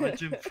episode of my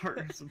Gym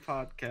Partners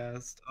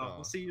podcast.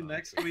 We'll see you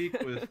next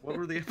week with what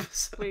were the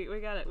episodes? We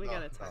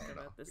gotta talk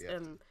about this.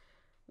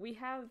 We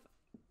have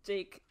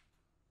Jake.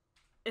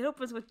 It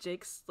opens with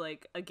Jake's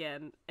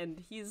again, and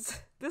he's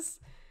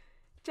this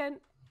Jen.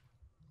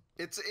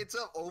 It's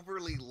an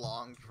overly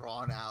long,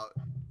 drawn out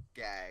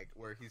gag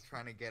where he's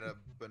trying to get a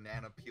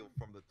banana peel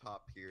from the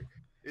top here.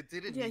 It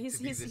didn't. Yeah, need to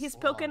be he's this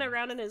poking long.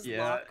 around in his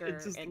locker,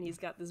 and he's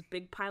got this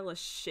big pile of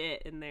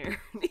shit in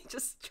there. And he's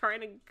just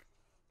trying to.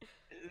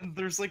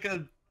 There's like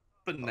a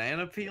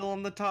banana peel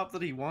on the top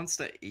that he wants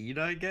to eat,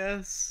 I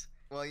guess.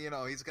 Well,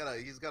 he's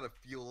gotta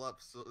fuel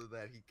up so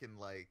that he can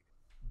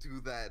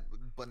do that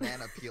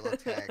banana peel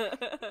attack.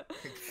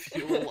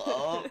 Fuel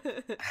up.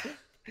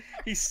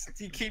 He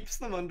keeps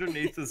them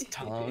underneath his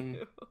tongue.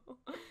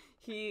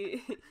 He's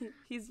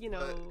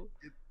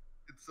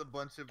It's a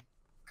bunch of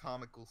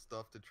comical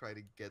stuff to try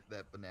to get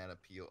that banana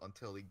peel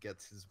until he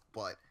gets his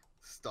butt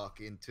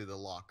stuck into the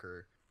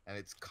locker and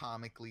it's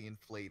comically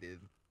inflated.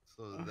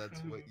 So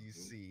that's what you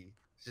see.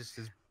 It's just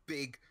his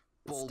big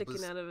bulbous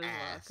sticking out of his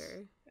ass.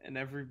 locker. And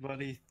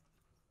everybody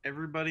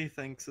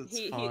thinks it's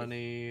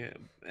funny,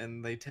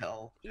 and they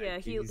tell. Yeah,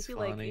 he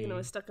funny.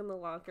 is stuck in the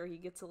locker. He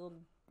gets a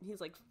little.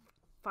 He's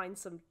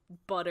finds some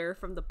butter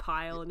from the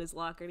pile in his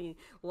locker, and he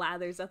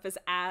lathers up his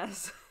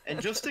ass.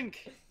 And just in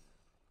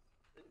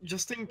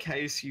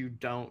case you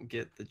don't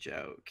get the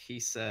joke, he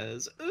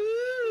says,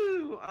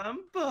 "Ooh,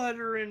 I'm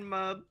buttering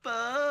my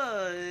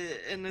butt,"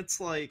 and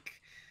it's like.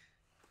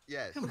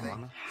 Yes, come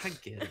on, I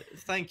get it.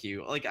 Thank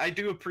you. I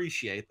do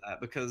appreciate that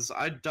because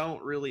I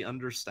don't really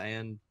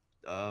understand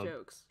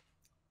jokes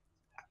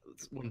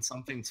when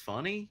something's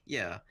funny.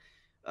 Yeah,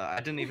 I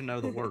didn't even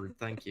know the word.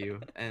 Thank you,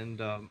 and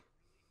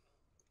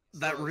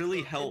that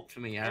really helped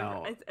me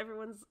out.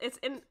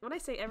 When I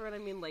say everyone, I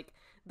mean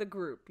the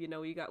group.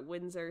 You got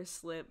Windsor,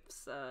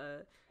 Slips,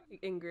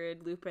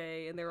 Ingrid, Lupe,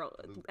 and they're all.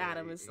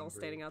 Adam is all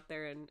standing out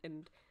there,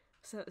 and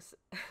so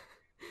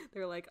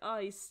they're like, "Oh,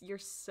 you're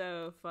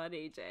so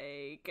funny,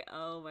 Jake.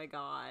 Oh my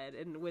god."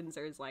 And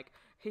Windsor's like,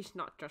 "He's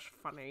not just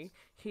funny,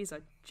 he's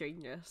a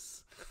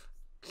genius."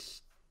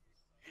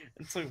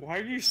 It's like, why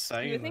are you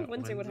saying that? You think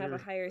Windsor would have a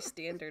higher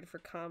standard for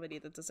comedy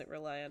that doesn't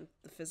rely on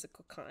the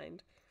physical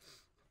kind?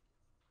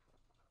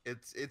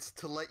 It's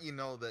to let you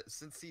know that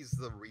since he's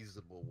the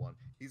reasonable one,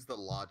 he's the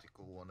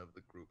logical one of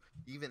the group.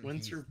 Even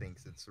Windsor he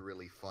thinks it's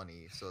really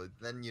funny. So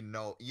then you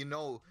know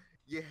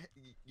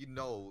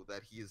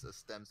that he is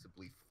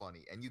ostensibly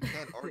funny, and you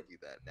can't argue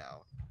that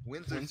now.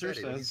 Windsor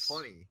said he's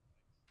funny.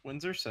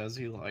 Windsor says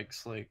he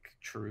likes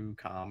true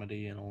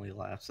comedy and only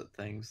laughs at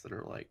things that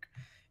are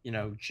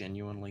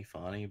genuinely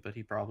funny, but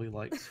he probably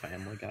likes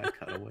Family Guy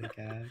cutaway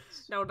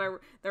gags. No, they're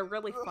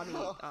really funny.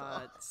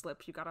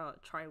 Slips, you gotta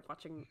try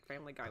watching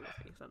Family Guy with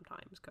me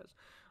sometimes because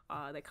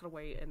they cut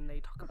away and they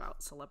talk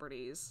about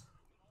celebrities.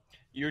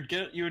 You would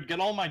get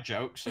all my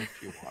jokes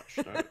if you watched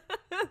it.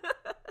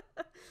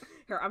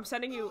 Here, I'm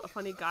sending you a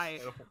funny guy,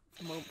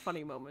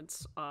 funny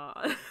moments.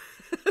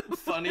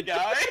 Funny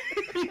guy.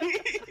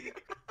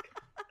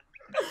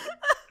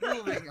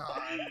 Moving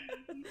on.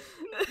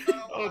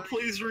 Oh, please.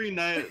 Please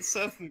rename it.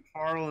 Seth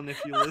MacFarlane,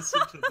 if you listen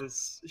to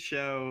this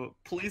show,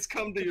 please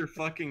come to your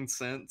fucking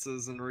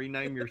senses and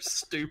rename your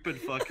stupid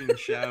fucking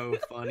show,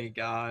 Funny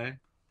Guy.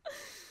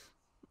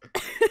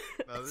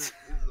 No, this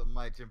is a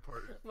My Gym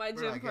Partner. My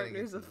We're gym not getting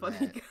partner's a into funny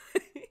that.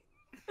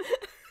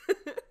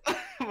 guy.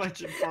 My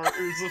gym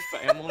partner's a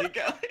Family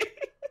Guy.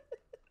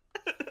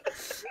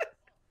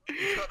 We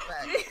cut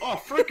back. Oh,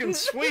 freaking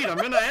sweet! I'm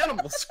in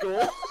animal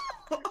school.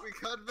 We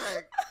cut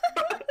back.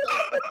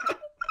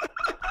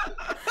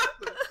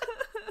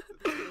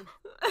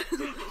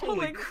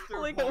 Holy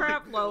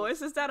crap,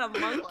 Lois! Is that a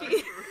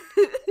monkey?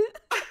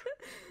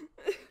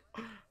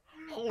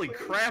 Holy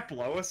crap,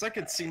 Lois! I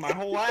could see my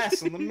whole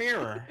ass in the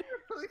mirror.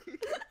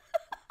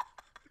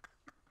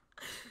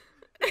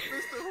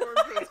 Mr.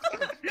 Hornbill's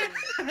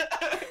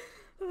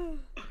classroom.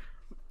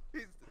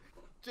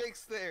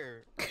 Jake's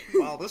there.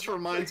 Wow, this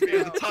reminds me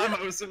of the time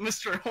I was in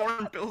Mr.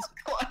 Hornbill's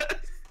class.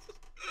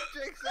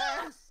 Jake's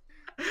ass.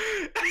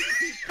 He paints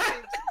his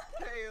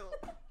tail.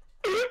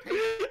 He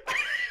paints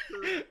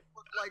it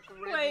look like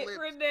red Wait, lips,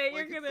 Renee,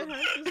 like you're it's gonna a-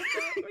 have to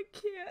stop. I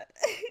can't.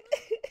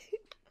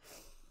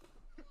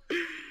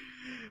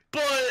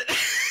 But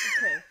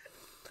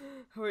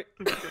Okay.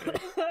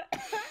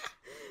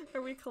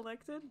 Are we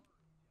collected?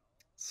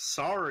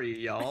 sorry,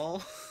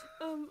 y'all.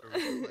 Are we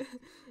fine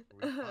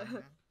now?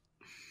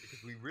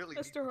 Because we really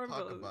need to Mr. talk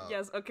Hornbill. about.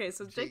 Yes, okay,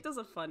 so Jake Jake. does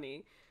a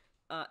funny.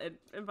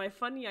 And by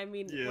funny, I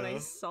mean when I Yeah.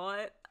 saw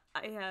it,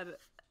 I had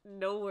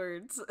no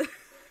words.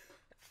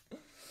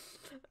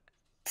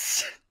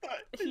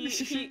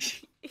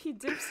 he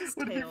dips his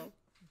tail.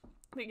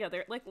 Yeah,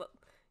 they're like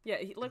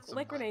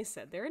like Renee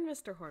said, they're in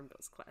Mr.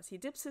 Hornbill's class. He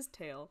dips his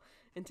tail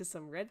into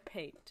some red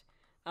paint.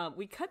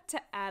 We cut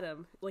to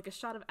Adam, like a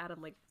shot of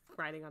Adam like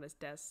writing on his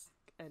desk,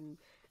 and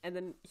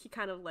then he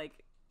kind of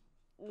like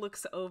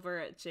looks over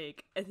at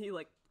Jake, and he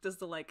like does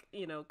the like,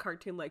 you know,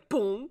 cartoon like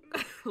boom,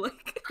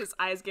 like his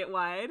eyes get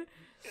wide.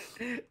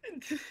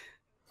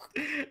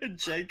 And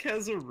Jake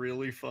has a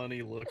really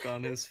funny look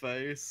on his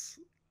face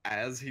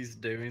as he's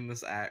doing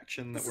this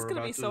action that This is we're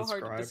gonna about be so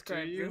hard to to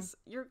describe you. this.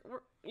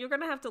 You're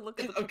gonna have to look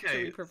at the picture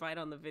Okay. we provide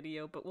on the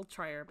video, but we'll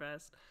try our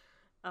best.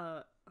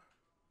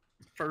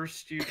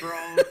 First, you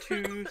draw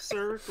 2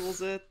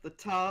 circles at the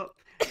top,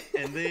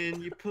 and then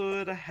you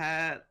put a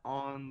hat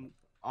on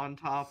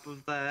top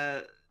of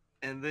that,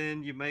 and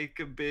then you make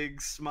a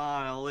big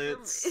smile.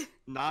 It's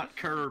not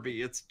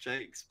Kirby, it's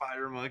Jake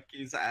Spider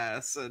Monkey's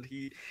ass, and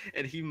he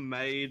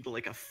made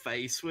like a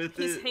face with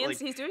it. Like,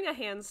 He's doing a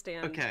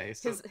handstand. okay,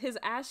 so His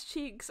ass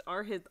cheeks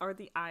are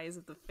the eyes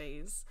of the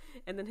face,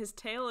 and then his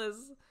tail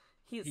is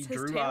his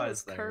drew tail eyes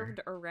is there.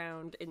 curved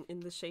around in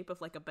the shape of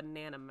like a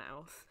banana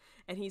mouth,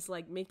 and he's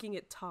like making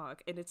it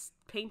talk, and it's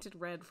painted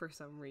red for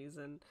some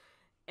reason,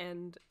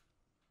 and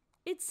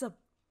he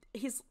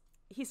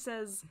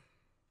says,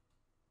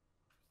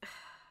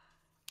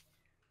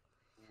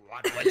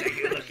 what are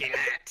you looking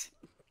at?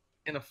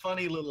 In a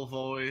funny little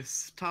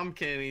voice. Tom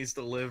Kenny's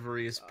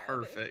delivery is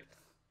perfect.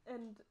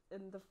 and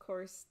of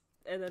course,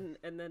 and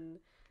then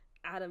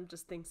Adam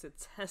just thinks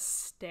it's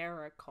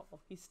hysterical.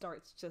 He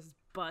starts just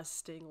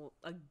busting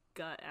a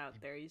gut out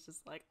there. He's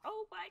just like,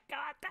 "Oh my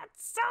god,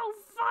 that's so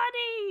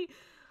funny!"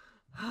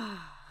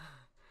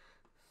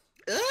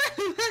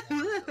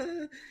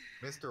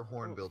 Mr.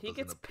 Hornbill He doesn't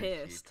gets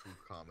appreciate pissed. true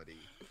comedy.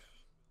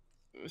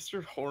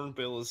 Mr.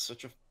 Hornbill is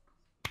such a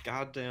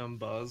goddamn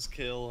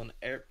buzzkill and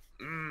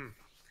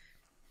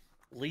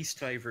least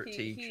favorite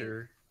He-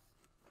 teacher.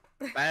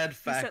 Bad He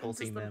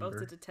faculty sentences them both to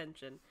member.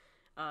 detention.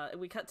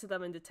 We cut to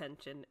them in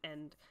detention,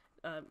 and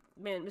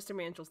Mr.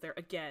 Mantrel's there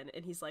again,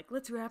 and he's like,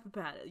 "Let's rap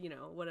about it," you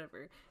know,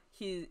 whatever.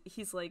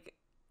 He's like,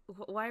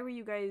 "Why were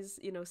you guys,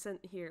 you know,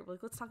 sent here?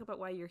 Like, let's talk about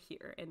why you're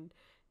here." And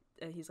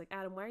he's like,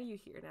 "Adam, why are you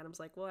here?" And Adam's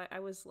like, "Well, I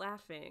was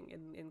laughing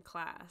in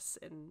class."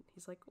 And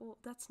he's like, "Well,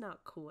 that's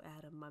not cool,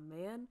 Adam, my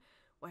man.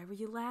 Why were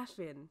you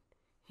laughing?"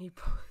 He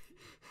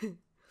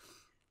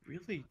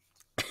Really?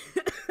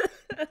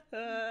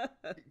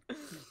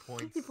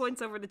 he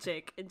points over to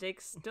Jake, and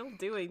Jake's still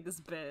doing this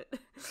bit.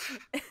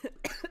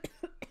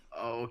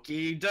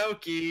 Okie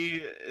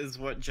dokie is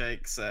what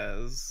Jake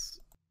says.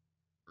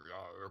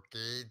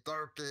 Okay,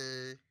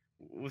 dokie.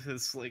 With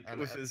his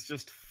And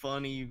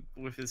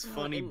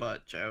funny and-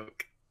 butt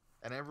joke.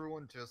 And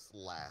everyone just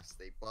laughs.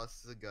 They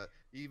bust the gut.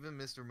 Even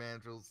Mr.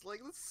 Mandrill's like,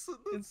 that's so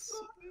funny.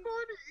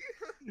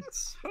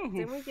 It's so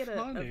Then we get a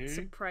funny.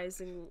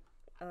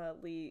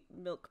 surprisingly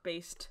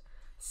milk-based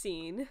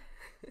scene.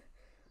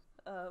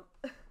 Yeah,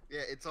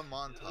 it's a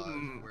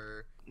montage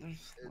where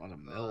There's a lot of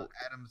milk.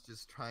 Adam's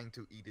just trying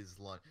to eat his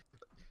lunch.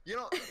 You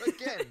know,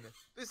 again,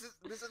 this is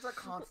a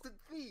constant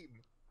theme.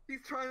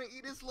 He's trying to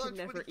eat his He lunch,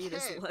 never but he eat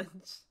his can't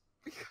lunch.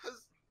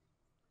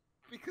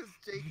 because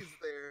Jake is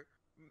there.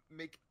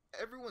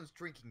 Everyone's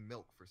drinking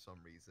milk for some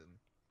reason,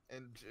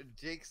 and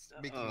Jake's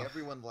making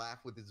everyone laugh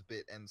with his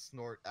bit and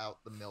snort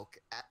out the milk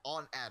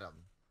on Adam.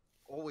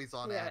 Always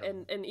on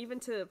Adam. and even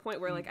to the point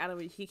where like Adam,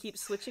 he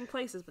keeps switching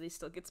places, but he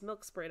still gets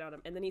milk sprayed on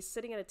him. And then he's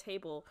sitting at a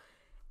table,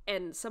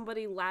 and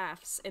somebody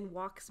laughs and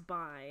walks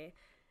by,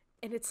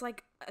 and it's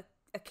like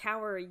a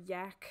cow or a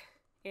yak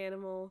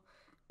animal,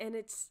 and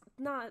it's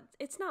not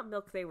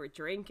milk they were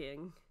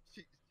drinking.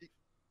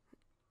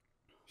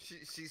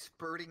 She's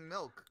spurting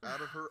milk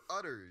out of her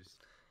udders.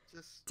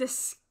 Just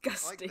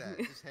Disgusting. like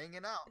that, just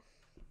hanging out.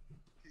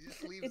 She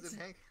just leaves it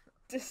hanging.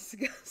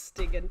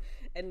 Disgusting,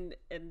 and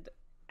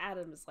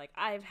Adam is like,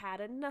 I've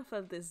had enough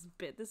of this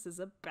bit. This is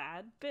a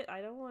bad bit.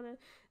 I don't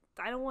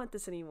want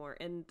this anymore.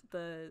 And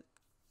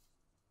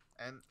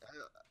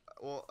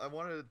well, I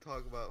wanted to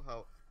talk about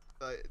how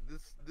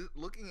this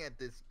looking at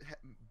this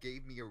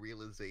gave me a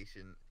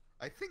realization.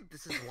 I think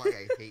this is why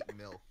I hate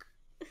milk.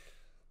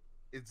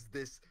 It's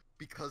this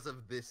because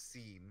of this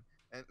scene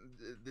and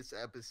this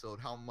episode,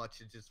 how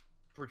much it just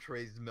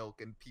portrays milk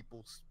and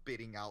people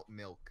spitting out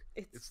milk.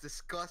 It's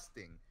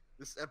disgusting.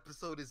 This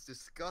episode is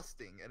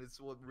disgusting, and it's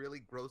what really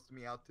grossed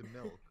me out to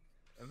milk,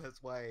 and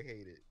that's why I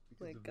hate it,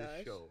 because of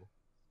this show.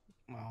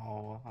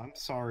 Oh, I'm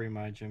sorry,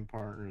 my gym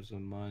partners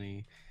with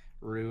money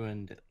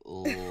ruined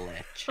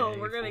leche. Oh,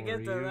 we're gonna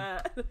get to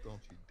that.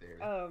 Don't you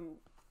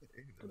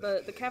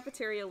dare. The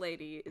cafeteria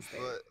lady is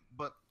there.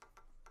 But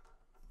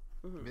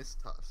Miss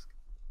Tusk,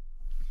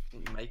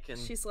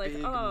 she's like,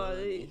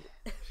 money.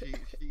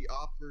 she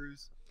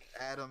offers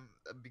Adam,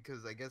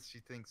 because I guess she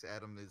thinks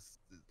Adam is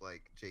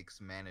like Jake's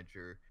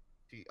manager.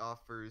 She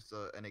offers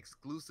an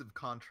exclusive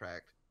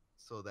contract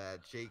so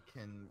that Jake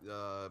can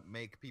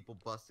make people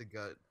bust a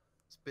gut,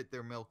 spit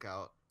their milk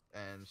out,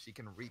 and she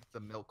can reap the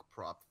milk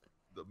profits.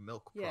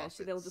 Yeah,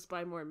 they'll just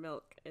buy more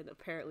milk, and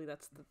apparently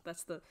that's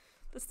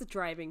the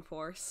driving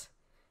force.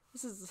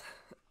 This is,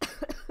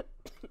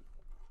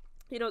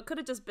 it could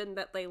have just been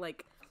that they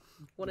like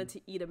wanted to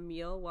eat a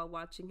meal while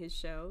watching his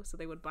show, so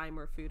they would buy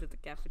more food at the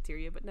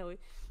cafeteria. But no, we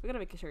gotta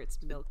make sure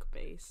it's milk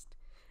based.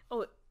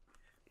 Oh, it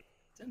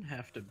didn't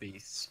have to be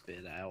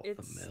spit out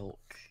the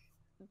milk.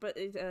 But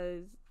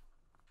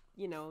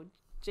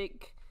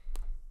Jake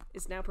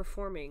is now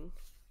performing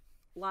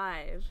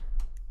live,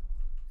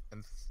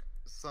 and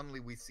suddenly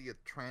we see a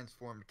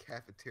transformed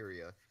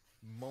cafeteria.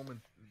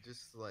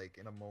 Just like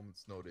in a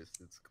moment's notice,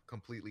 it's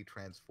completely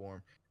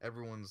transformed.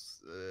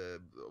 Everyone's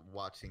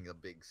watching a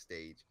big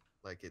stage,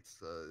 like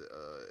it's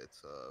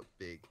a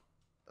big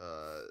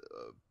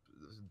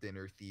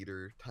dinner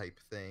theater type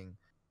thing.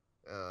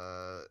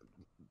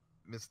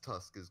 Miss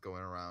Tusk is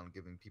going around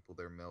giving people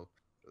their milk.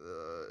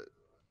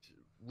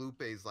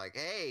 Lupe's like,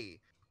 "Hey,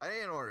 I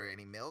didn't order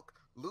any milk.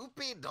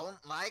 Lupe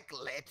don't like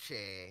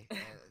leche."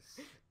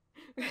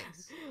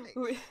 Thanks.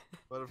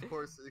 But of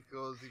course, it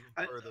goes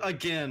even further.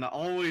 Again,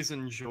 always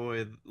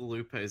enjoy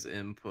Lupe's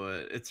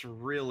input. It's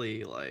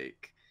really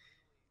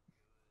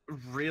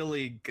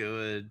really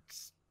good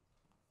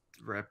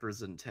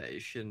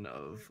representation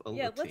of a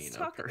Latino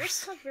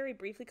let's talk very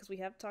briefly, because we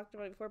have talked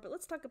about it before, but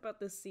let's talk about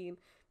this scene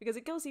because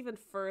it goes even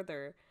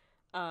further.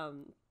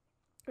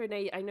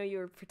 Renee, I know you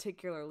were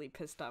particularly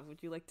pissed off.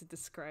 Would you like to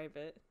describe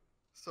it?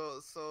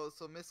 So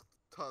Miss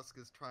Tusk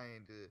is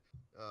trying to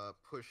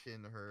push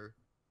in her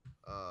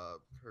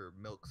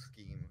milk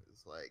scheme.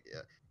 Is like,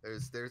 yeah,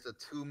 there's a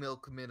 2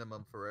 milk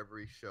minimum for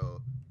every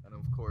show, and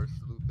of course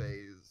Lupe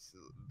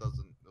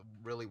doesn't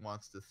really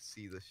wants to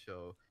see the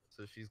show,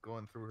 so she's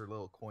going through her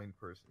little coin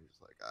purse and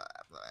she's like,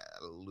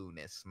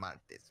 lunes,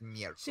 martes,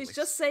 miércoles. She's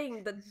just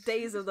saying the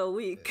days of the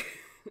week.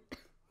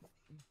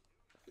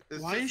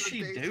 Why is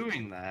she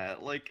doing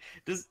that? Like,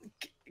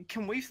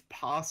 can we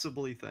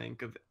possibly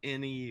think of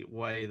any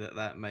way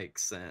that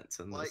makes sense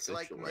in this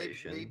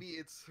situation? Maybe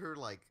it's her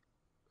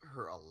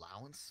her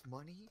allowance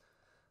money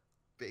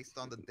based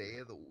on the day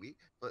of the week,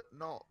 but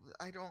no,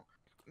 I don't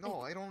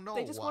know.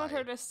 They just why. want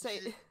her to say.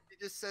 She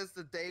just says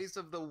the days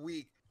of the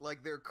week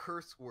like they're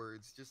curse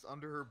words just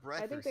under her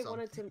breath. I think they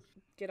wanted to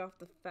get off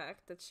the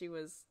fact that she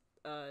was,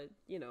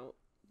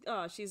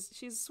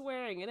 she's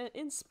swearing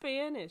in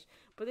Spanish,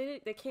 but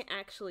they can't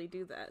actually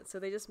do that, so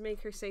they just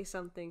make her say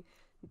something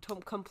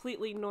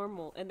completely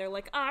normal, and they're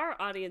like, our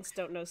audience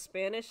don't know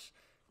Spanish,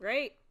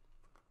 right?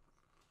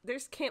 There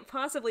can't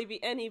possibly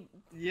be any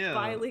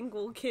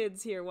bilingual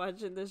kids here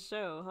watching this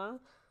show, huh?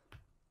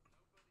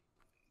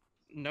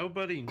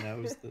 Nobody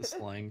knows this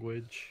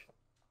language.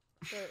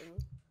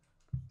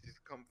 She's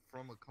come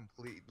from a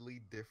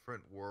completely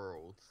different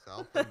world,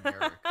 South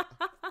America.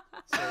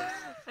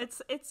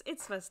 So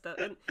it's messed up,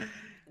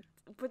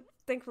 but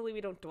thankfully we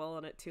don't dwell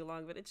on it too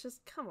long. But it's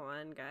just, come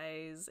on,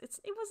 guys,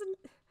 it wasn't.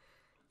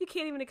 You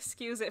can't even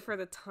excuse it for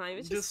the time.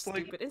 It's just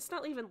stupid. It's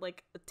not even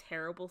like a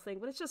terrible thing,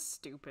 but it's just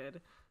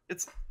stupid.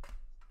 It's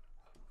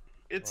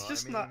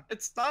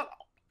not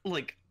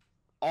like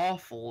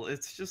awful.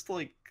 It's just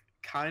like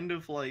kind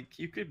of like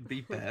you could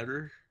be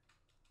better.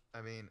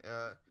 I mean,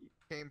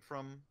 came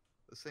from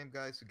the same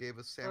guys who gave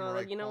us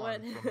Samurai you know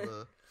Kwan what? from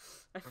the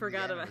I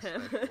forgot about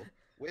him. Special,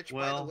 which,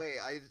 by the way,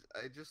 I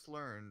just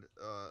learned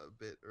a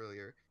bit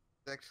earlier.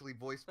 It's actually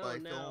voiced by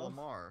Phil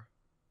Lamar,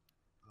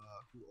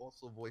 who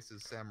also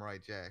voices Samurai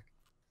Jack.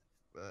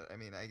 But I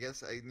mean, I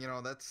guess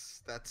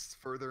that's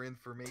further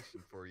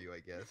information for you. I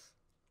guess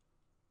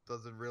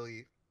doesn't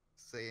really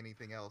say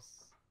anything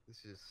else.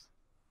 It's just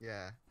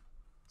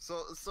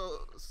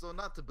So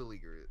not to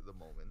beleaguer the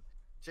moment,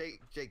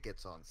 Jake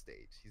gets on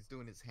stage. He's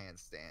doing his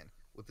handstand.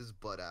 with his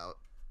butt out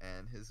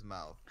and his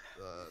mouth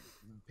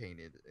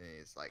painted, and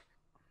it's like,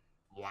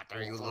 "What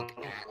are you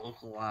looking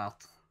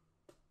at?"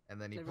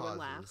 And then he Everyone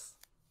pauses, laughs.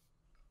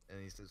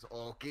 and he says,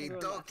 "Okie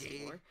Everyone laughs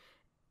dokie." more.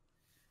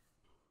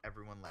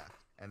 Everyone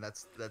laughed, and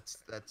that's the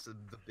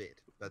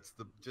bit. That's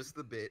just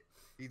the bit.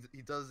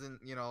 He doesn't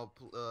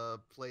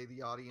play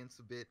the audience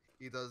a bit.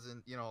 He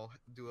doesn't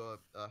do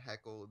a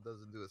heckle.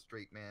 Doesn't do a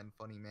straight man,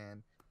 funny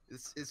man.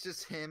 It's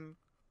just him,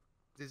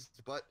 his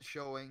butt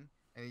showing,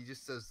 and he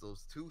just says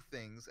those two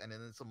things, and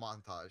then it's a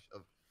montage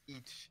of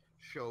each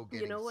show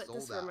getting You know what sold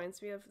this out.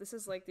 reminds me of? This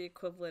is like the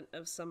equivalent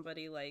of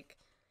somebody like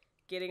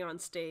getting on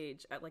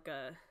stage at like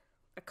a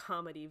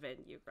comedy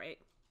venue, right?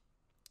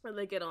 And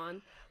they get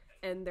on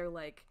and they're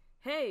like,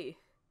 "Hey."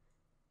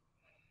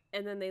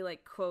 And then they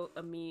like quote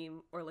a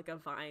meme or like a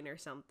Vine or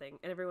something,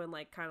 and everyone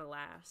like kind of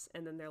laughs,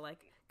 and then they're like,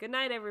 "Good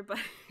night,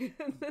 everybody."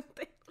 And then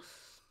they...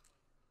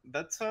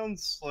 That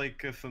sounds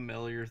like a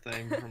familiar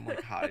thing from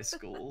like high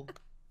school.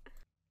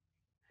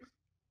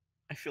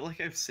 I feel like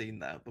I've seen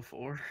that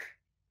before.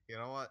 You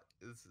know what?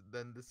 This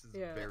is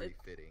Yeah, very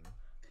fitting.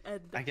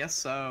 And I guess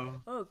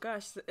so. oh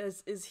gosh,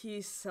 is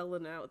he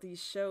selling out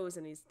these shows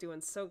and he's doing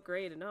so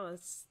great, and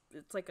it's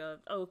like a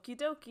okie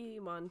dokie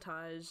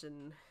montage,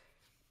 and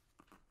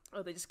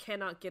they just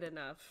cannot get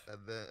enough. And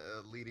then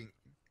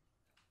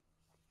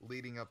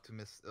leading up to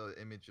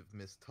image of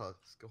Miss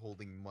Tusk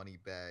holding money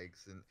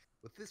bags, and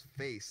with this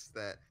face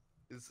that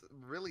is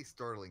really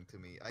startling to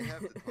me. I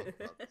have to talk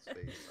about this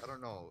face. I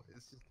don't know.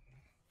 It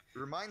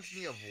reminds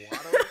me of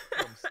Watto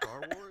from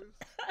Star Wars.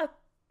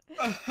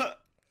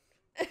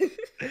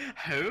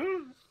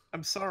 Who?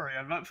 I'm sorry,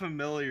 I'm not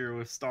familiar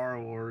with Star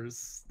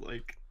Wars,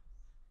 like,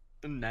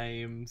 the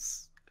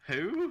names.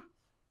 Who?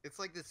 It's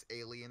like this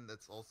alien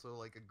that's also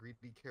like a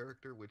greedy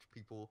character, which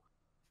people,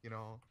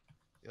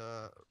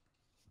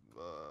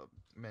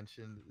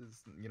 mentioned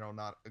is,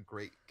 not a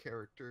great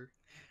character.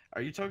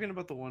 Are you talking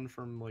about the one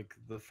from, like,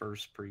 the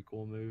first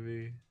prequel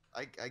movie?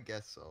 I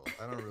guess so.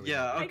 I don't really Yeah,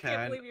 know. I okay,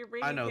 can't believe you're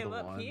bringing know him the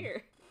up one.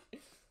 here.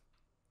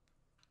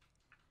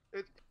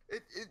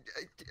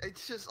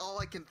 It's just all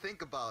I can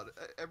think about.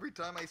 Every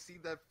time I see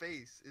that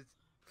face,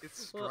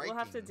 it's striking. We'll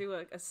have to do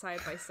a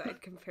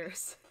side-by-side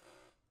comparison.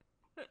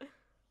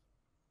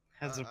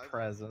 Has a I-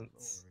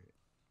 presence.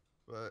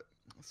 But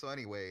so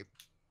anyway,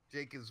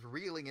 Jake is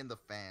reeling in the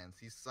fans.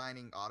 He's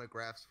signing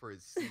autographs for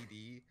his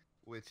CD,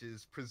 which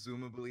is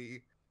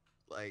presumably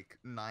like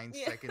 9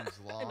 Yeah. seconds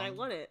long. And I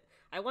want it.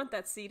 I want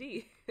that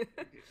CD.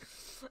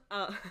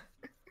 Can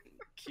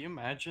you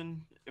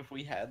imagine if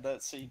we had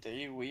that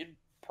CD? We'd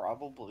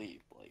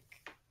probably,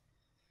 like,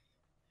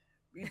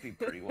 we'd be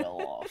pretty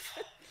well off.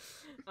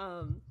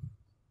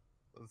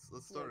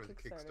 Let's start a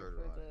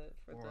Kickstarter on it.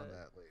 More on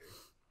that later.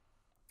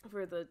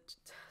 For the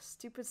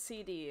stupid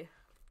CD.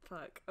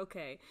 Fuck.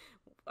 Okay.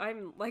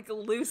 I'm like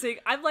losing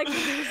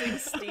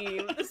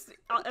steam. This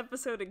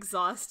episode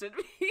exhausted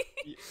me.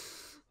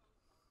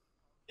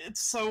 It's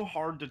so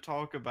hard to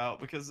talk about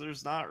because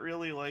there's not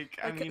really, like,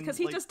 I mean, because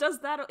he like, just does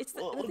that. It's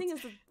well, the thing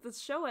is the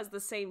show has the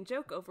same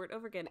joke over and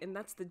over again, and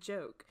that's the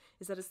joke.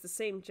 Is that it's the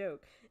same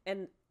joke,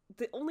 and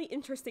the only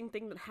interesting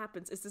thing that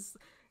happens is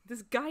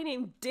this guy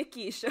named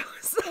Dickie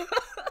shows up.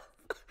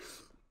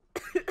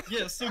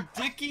 Yeah, so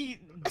Dickie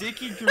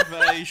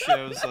Gervais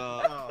shows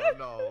up. Oh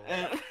no,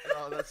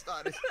 no, that's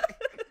not it.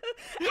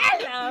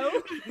 Hello.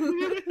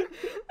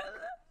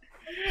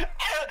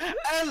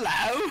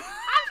 Hello.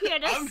 I'm here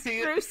to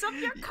spruce up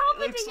your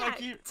comedy Looks like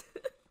act. you-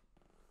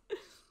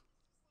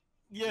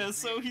 Yeah,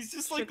 so he's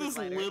just like Sugar this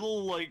glider.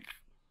 little, like,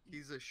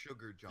 He's a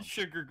sugar jumper.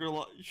 sugar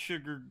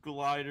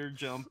glider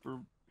jumper,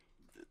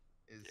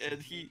 and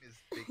His he- name is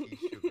Dickie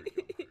Sugar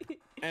Jumper.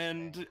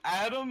 and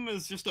Adam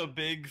is just a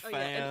big Oh,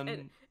 fan. yeah,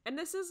 and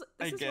this is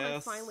when I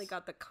guess. finally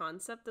got the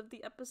concept of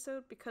the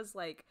episode, because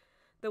like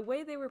the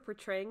way they were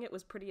portraying it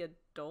was pretty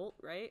adult,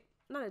 right?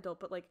 Not adult,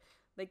 but like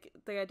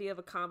the idea of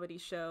a comedy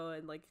show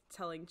and like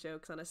telling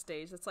jokes on a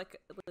stage. It's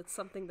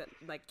something that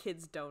like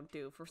kids don't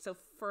do.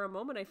 For a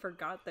moment I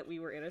forgot that we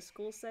were in a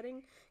school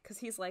setting, because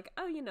he's like,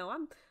 oh, I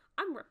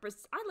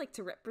like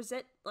to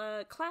represent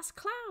class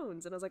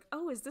clowns, and I was like,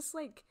 oh, is this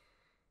like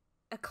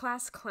a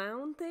class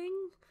clown thing?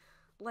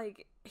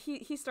 Like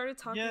he started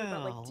talking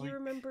about like, do you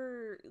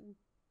remember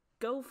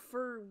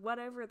Gopher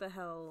whatever the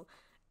hell?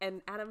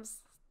 And Adam's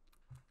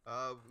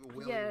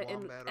Willy and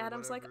Wombat or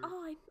Adam's like, whatever.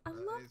 oh, I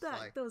love it's that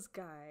like- those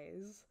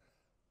guys.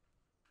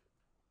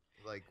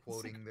 Like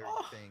quoting their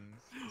 "Oh, things.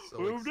 So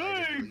Well, excitedly.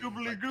 dang, He's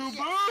like,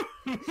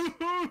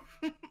 goobly-goober.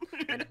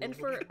 And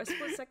for a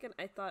split second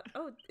I thought,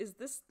 oh, is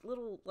this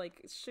little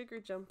like sugar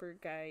jumper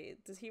guy,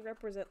 does he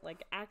represent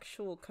like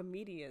actual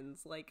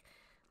comedians,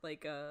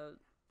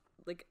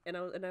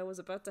 and I was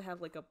about to have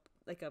like a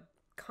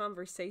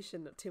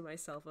conversation to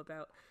myself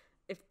about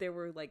if there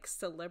were like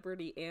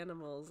celebrity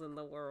animals in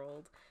the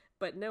world,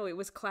 but no, it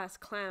was class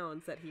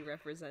clowns that he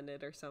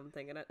represented or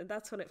something, and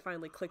that's when it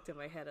finally clicked in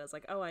my head. I was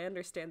like, oh, I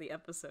understand the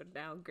episode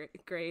now.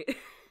 Great.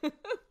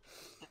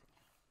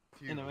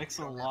 And it makes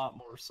a lot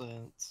more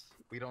sense.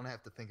 We don't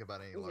have to think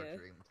about any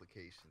larger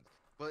implications.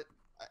 But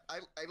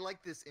I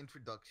like this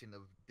introduction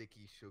of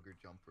Dickie Sugar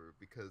Jumper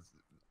because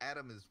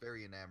Adam is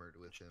very enamored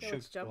with him. No,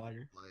 it's Sugar Jumper.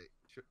 glider.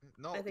 Like,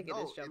 no, I think no,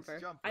 it is Jumper.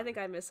 it's Jumper. I think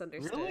I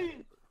misunderstood.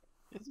 Really?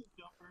 Is it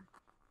Jumper?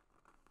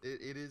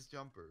 It is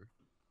Jumper.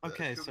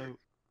 Okay, sugar,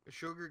 a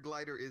sugar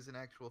glider is an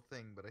actual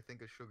thing, but I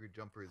think a sugar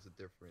jumper is a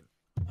different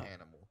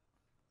animal.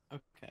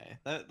 Okay,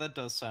 that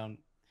does sound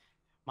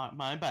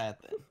my bad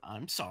then.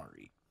 I'm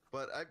sorry.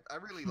 But I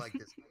really like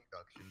this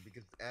introduction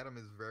because Adam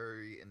is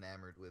very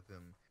enamored with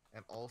him,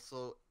 and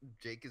also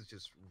Jake is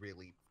just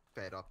really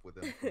fed up with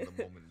him from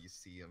the moment you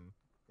see him.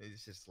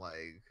 It's just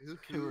like,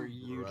 Who are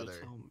you brother? to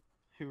tell me?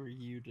 Who are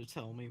you to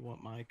tell me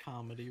what my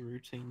comedy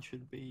routine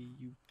should be?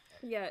 You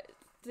Yeah,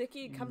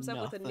 Dickie comes up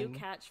with a new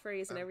Nothing.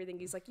 catchphrase and everything.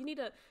 He's like, "You need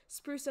to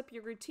spruce up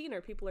your routine,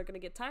 or people are gonna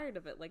get tired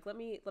of it. Like, let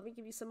me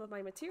give you some of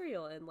my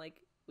material, and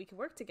like we can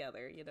work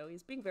together." You know,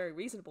 he's being very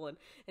reasonable, and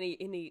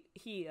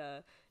he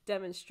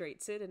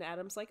demonstrates it. And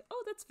Adam's like,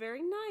 "Oh, that's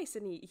very nice,"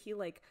 and he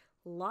like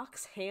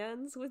locks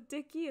hands with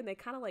Dickie, and they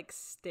kind of like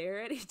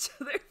stare at each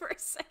other for a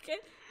second.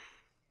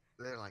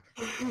 They're like,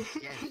 yes,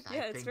 Yeah, I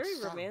it's think very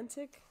so.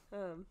 romantic.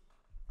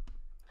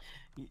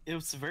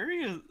 it's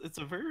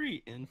a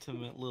very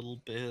intimate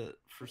little bit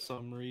for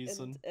some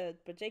reason.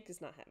 But Jake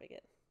is not having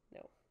it.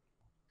 No.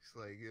 It's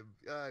like,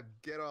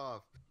 get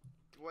off.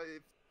 What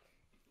if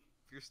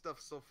your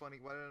stuff's so funny?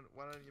 Why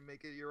don't you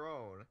make it your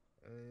own?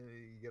 And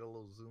you get a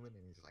little zoom in,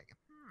 and he's like,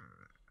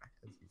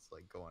 as he's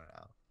like going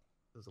out.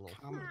 There's a little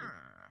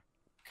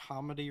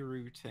Comedy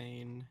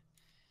routine.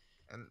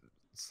 And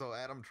so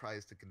Adam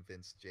tries to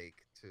convince Jake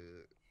to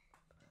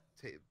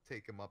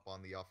take him up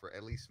on the offer,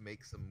 at least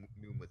make some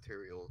new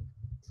material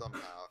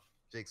somehow.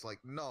 Jake's like,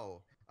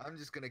 no, I'm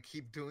just gonna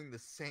keep doing the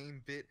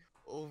same bit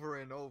over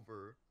and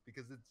over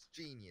because it's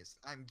genius.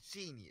 I'm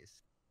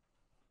genius.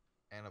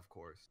 And of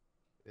course,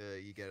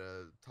 you get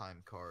a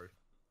time card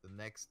the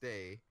next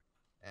day,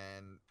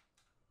 and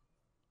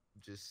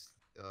just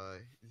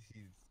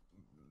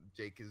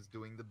Jake is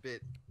doing the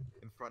bit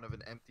in front of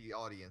an empty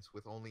audience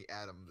with only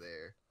Adam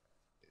there.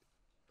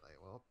 Like,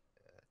 well,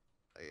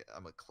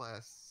 I'm a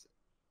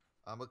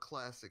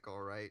classic,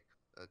 all right.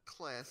 A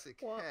classic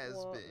has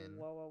been.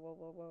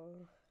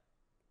 Whoa.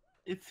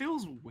 It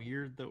feels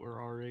weird that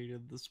we're already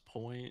at this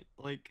point.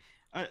 Like,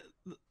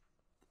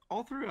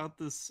 all throughout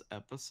this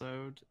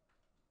episode,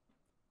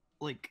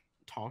 like,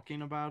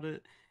 talking about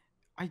it,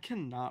 I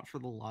cannot for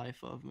the life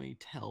of me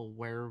tell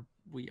where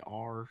we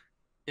are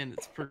in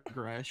its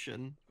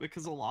progression,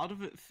 because a lot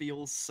of it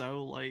feels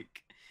so,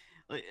 like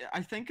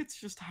I think it's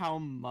just how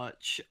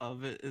much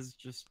of it is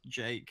just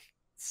Jake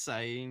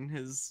saying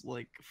his,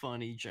 like,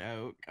 funny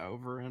joke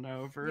over and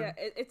over. Yeah,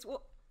 it's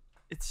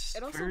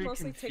it also very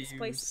mostly takes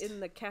place confused. in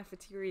the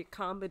cafeteria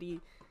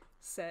comedy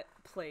set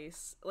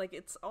place. Like,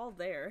 it's all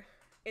there.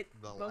 The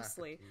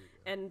Mostly.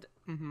 Lafayette.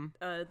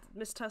 And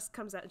Miss Tusk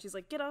comes out and she's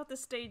like, "Get off the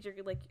stage,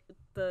 you're like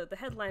the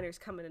headliner's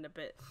coming in a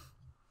bit."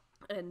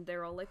 And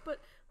they're all like, "But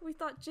we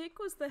thought Jake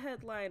was the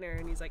headliner."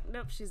 And he's like,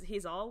 "Nope,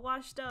 he's all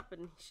washed up,"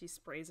 and she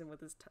sprays him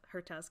with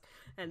her tusk.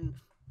 And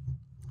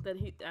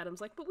then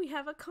Adam's like, "But we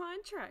have a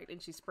contract,"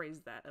 and she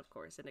sprays that, of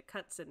course, and it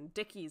cuts, and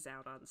Dickie's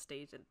out on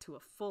stage and to a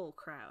full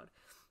crowd.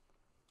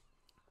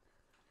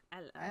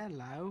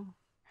 Hello,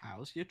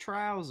 how's your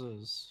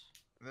trousers?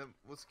 And then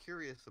what's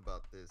curious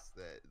about this,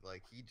 that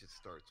like he just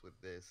starts with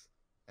this,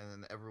 and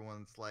then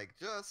everyone's like,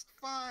 "Just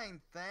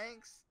fine,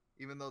 thanks."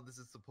 Even though this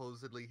is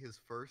supposedly his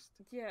first.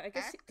 Yeah, I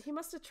guess act? he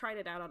must have tried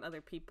it out on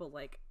other people,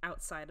 like,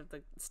 outside of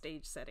the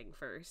stage setting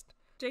first.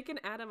 Jake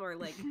and Adam are,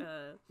 like,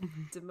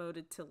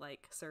 demoted to,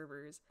 like,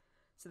 servers.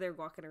 So they're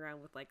walking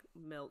around with, like,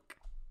 milk.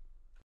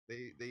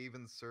 They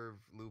even serve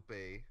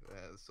Lupe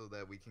so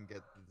that we can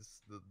get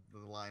the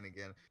line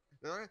again.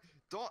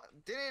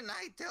 Didn't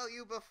I tell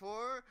you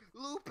before?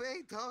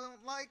 Lupe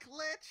don't like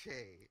leche.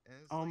 And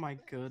it's Oh like, my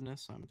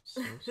goodness, I'm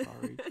so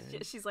sorry,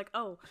 Jake. She's like,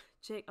 "Oh,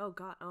 Jake, oh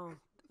god, oh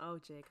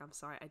Jake, I'm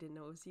sorry, I didn't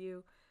know it was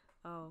you.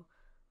 Oh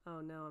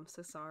no, I'm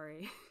so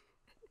sorry."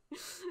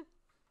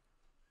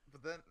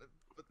 But then,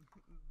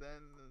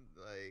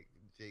 like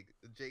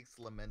Jake's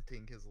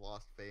lamenting his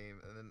lost fame,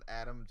 and then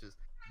Adam just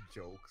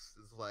jokes.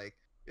 Is like,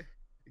 "I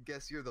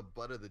guess you're the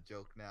butt of the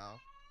joke now.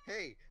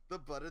 Hey, the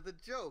butt of the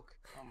joke.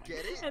 Oh my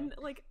Get it?" And,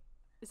 like,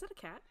 is that a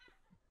cat?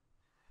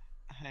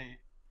 Hey,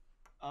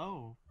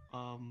 oh,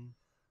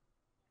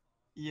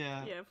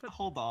 yeah, Yeah, but-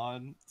 hold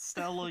on.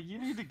 Stella, you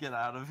need to get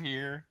out of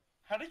here.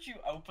 How did you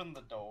open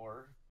the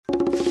door?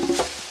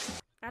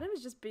 Adam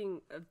is just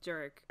being a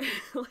jerk.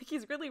 Like,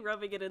 he's really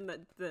rubbing it in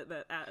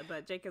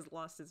that Jake has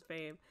lost his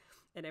fame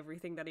and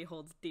everything that he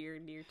holds dear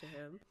and near to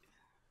him.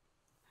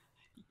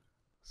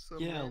 Some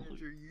Yeah,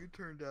 manager you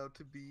turned out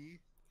to be.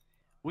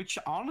 Which,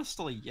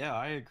 honestly, yeah,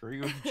 I agree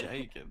with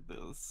Jake in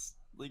this.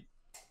 Like,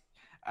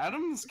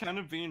 Adam's kind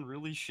of being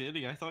really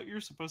shitty. I thought you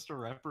were supposed to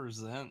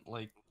represent,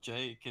 like,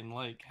 Jake and,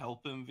 like,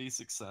 help him be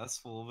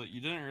successful, but you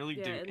didn't really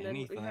do and then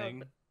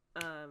anything.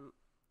 we have,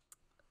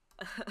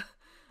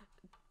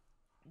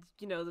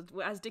 you know,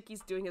 as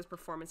Dickie's doing his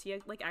performance, he,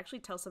 like, actually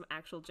tells some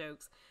actual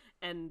jokes,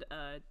 and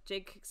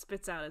Jake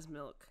spits out his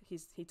milk.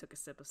 He took a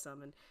sip of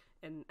some,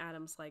 and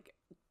Adam's like,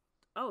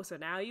 oh, so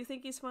now you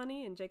think he's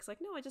funny? And Jake's like,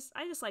 no, I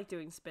just like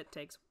doing spit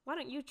takes. Why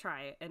don't you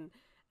try it? And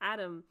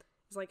Adam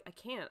is like, I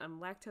can't. I'm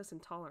lactose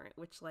intolerant,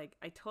 which like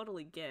I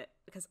totally get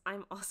because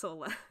I'm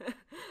also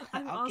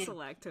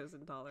lactose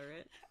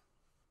intolerant.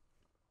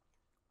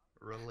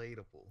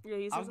 Relatable. Yeah,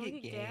 he I'll says I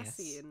get get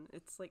gassy, gas. and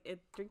it's like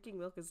drinking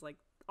milk is like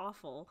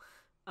awful.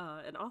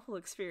 An awful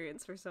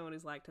experience for someone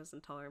who's lactose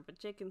intolerant. But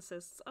Jake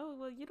insists, oh,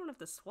 well, you don't have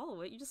to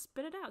swallow it. You just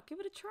spit it out. Give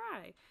it a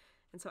try.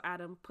 And so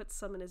Adam puts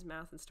some in his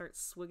mouth and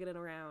starts swigging it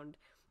around.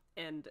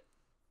 And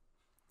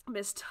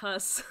Miss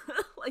Tuss,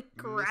 like,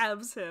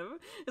 grabs him.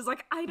 Is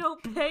like, I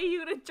don't pay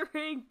you to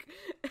drink.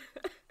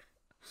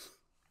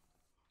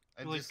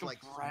 And Like just, like,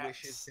 rats.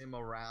 swishes him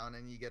around,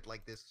 and you get,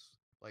 like, this,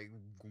 like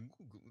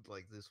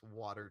this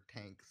water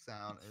tank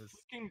sound. It's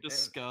fucking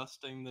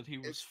disgusting that he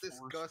was it's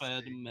force-fed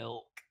disgusting.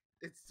 milk.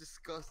 It's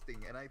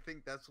disgusting, and I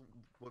think that's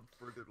what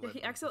further Yeah, led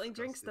he me accidentally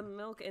drinks the disgusted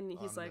milk, and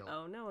he's on like, milk.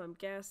 oh no, I'm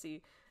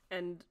gassy.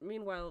 And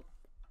meanwhile,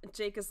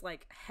 Jake is,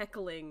 like,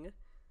 heckling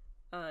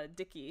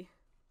Dickie.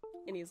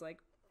 And he's like,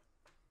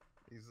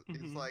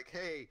 He's like,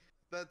 hey,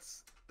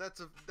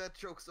 that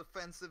joke's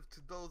offensive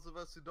to those of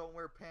us who don't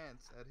wear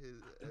pants. At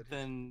his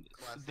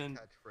classic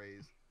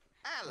catchphrase.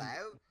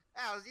 Hello,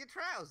 how's your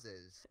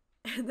trousers?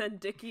 and then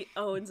Dickie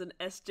owns an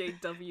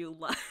SJW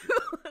live.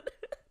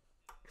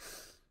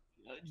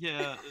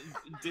 Yeah,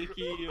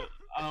 Dickie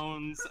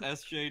owns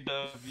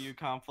SJW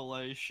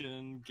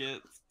compilation,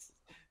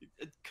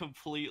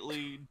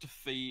 completely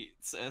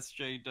defeats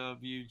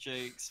SJW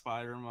Jake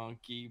Spider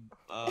Monkey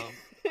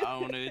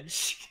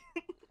ownage.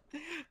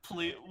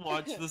 Please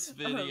watch this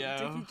video.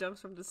 Dickie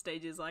jumps from the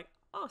stage, is like,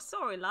 oh,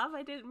 sorry, love,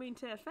 I didn't mean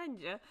to offend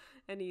you.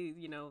 And he,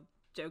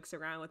 jokes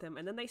around with him,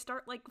 and then they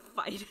start, like,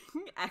 fighting,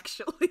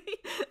 actually.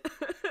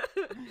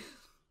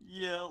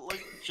 Yeah,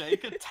 like,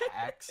 Jake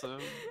attacks him.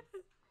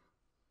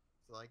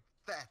 It's like,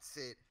 that's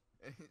it.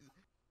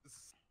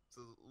 It's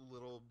a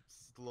little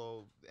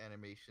slow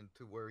animation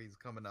to where he's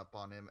coming up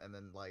on him, and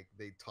then, like,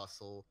 they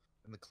tussle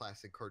in the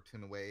classic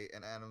cartoon way,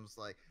 and Adam's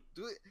like,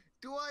 do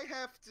I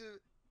have to?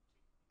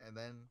 And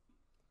then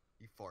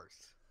he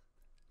farts.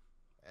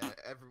 And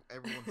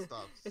everyone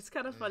stops. It's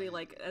kind of funny,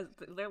 like, as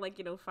they're, like,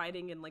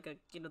 fighting in, like,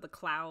 the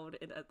cloud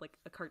in like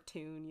a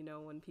cartoon,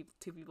 when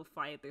two people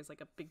fight, there's,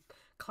 like, a big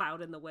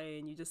cloud in the way,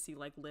 and you just see,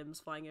 like, limbs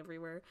flying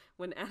everywhere.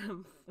 When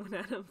Adam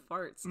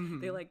farts,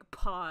 they, like,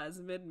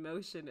 pause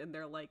mid-motion, and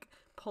they're, like,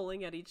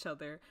 pulling at each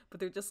other, but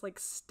they're just, like,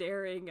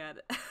 staring at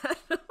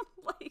Adam,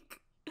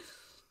 like...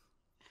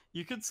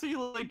 You could see,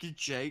 like,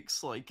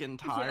 Jake's, like,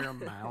 entire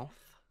mouth.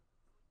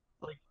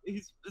 Like,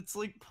 it's,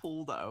 like,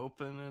 pulled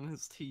open, and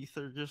his teeth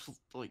are just,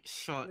 like,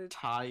 shut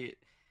tight.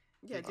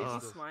 Yeah,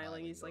 Dickie's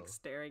smiling, he's, like,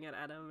 staring at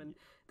Adam, and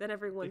then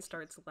everyone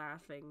starts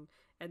laughing,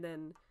 and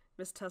then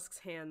Miss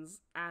Tusk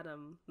hands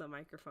Adam the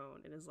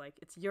microphone, and is like,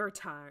 it's your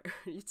time,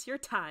 it's your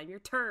time, your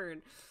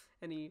turn,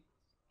 and he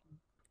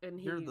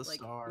like,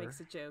 star.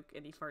 makes a joke,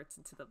 and he farts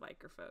into the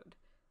microphone.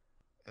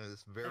 And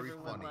it's very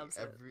Everyone funny. loves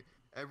it.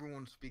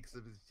 Everyone speaks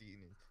of his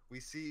genius.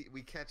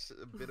 We catch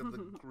a bit of the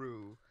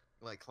crew,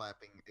 like,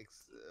 clapping,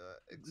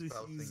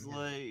 espousing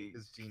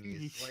his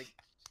genius. Like,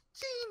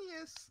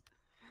 genius!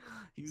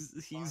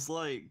 He's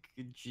like,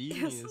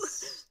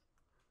 genius.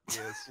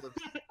 Yeah,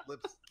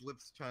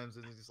 Slips chimes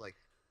in, and he's like,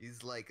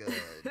 he's like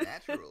a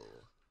natural.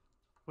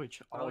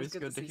 Which, always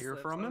good to hear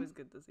from him. Always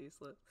good to see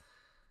Slip.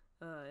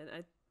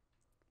 And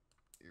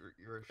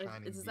You're a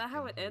shining is that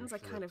how it beacon, ends? I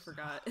kind of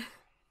forgot.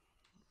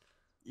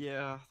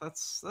 Yeah,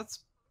 that's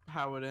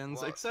how it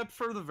ends, Well, except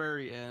for the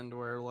very end,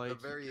 where, like... The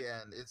very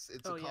end, it's a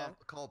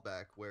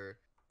callback where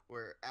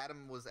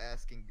Adam was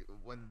asking,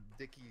 when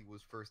Dickie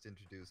was first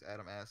introduced,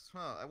 Adam asked,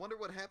 I wonder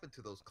what happened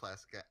to those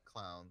classic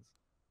clowns.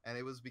 And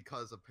it was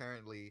because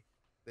apparently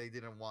they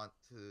didn't want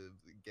to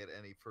get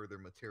any further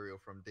material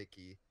from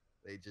Dickie.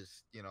 They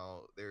just,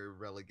 they're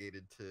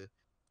relegated to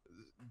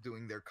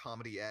doing their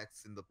comedy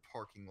acts in the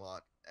parking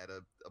lot at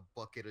a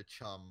bucket of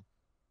chum.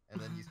 And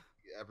then you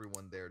see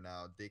everyone there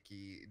now.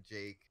 Dickie,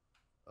 Jake,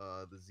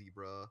 the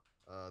zebra,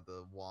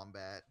 the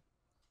wombat.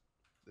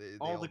 They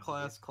all the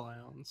class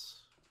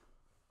clowns.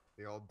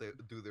 They all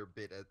do their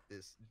bit at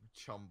this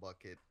chum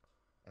bucket,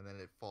 and then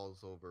it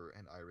falls over,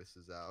 and Iris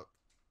is out.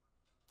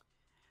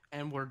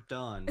 And we're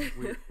done.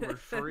 We're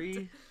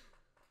free.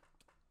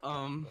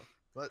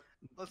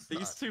 Let's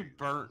these two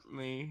burnt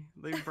me.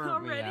 They burnt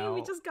Already? me out.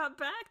 We just got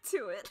back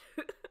to it.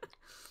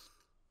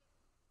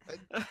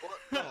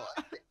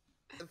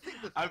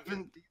 I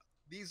think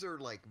these are,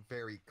 like,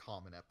 very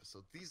common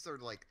episodes. These are,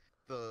 like,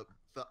 the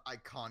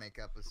iconic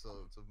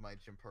episodes of My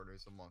Gym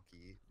Partner's a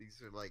Monkey.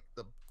 These are, like,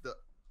 the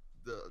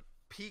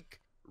peak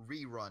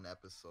rerun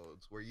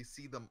episodes where you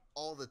see them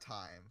all the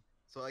time.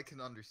 So I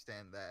can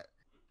understand that.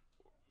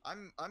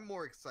 I'm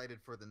more excited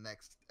for the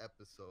next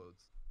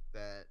episodes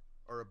that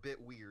are a bit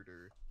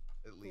weirder,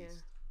 at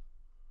least.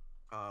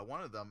 Yeah.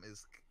 One of them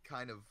is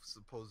kind of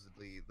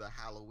supposedly the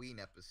Halloween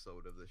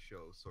episode of the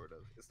show, sort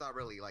of. It's not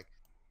really, like,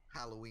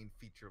 Halloween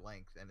feature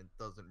length, and it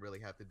doesn't really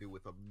have to do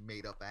with a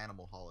made-up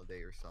animal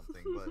holiday or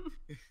something, but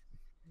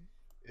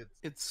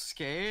it's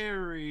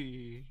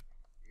scary.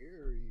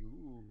 Scary.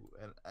 Ooh.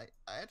 And I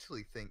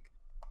actually think,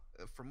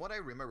 from what I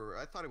remember,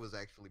 I thought it was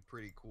actually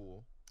pretty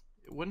cool.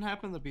 It wouldn't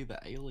happen to be the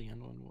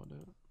alien one, would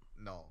it?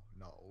 No,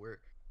 we're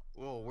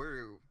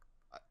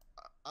I,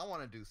 I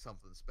want to do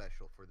something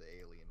special for the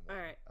alien one.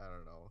 All right. I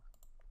don't know.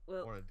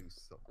 Well, I want to do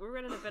something. we're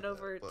running a bit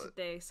over but-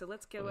 today, so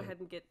let's go ahead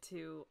and get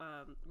to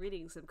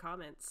reading some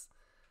comments.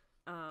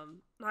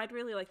 I'd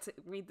really like to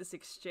read this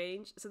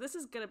exchange. So this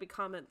is going to be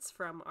comments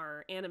from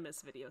our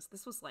Animus videos.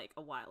 This was like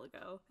a while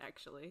ago,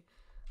 actually.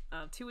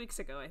 2 weeks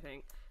ago, I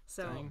think.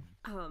 So,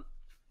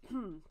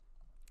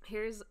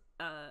 here's,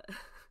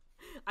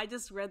 I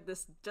just read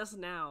this just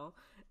now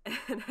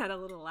and had a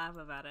little laugh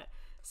about it.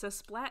 So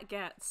Splat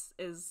Gats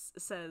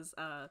says,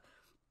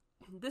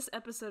 this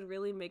episode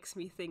really makes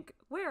me think,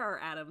 where are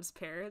Adam's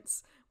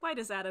parents? Why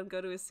does Adam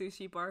go to a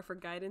sushi bar for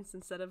guidance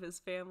instead of his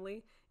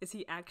family? Is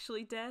he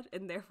actually dead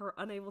and therefore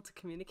unable to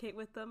communicate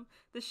with them?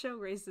 This show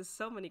raises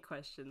so many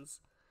questions.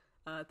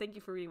 Thank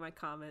you for reading my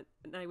comment,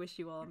 and I wish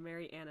you all a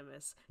Merry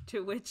Animus.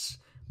 To which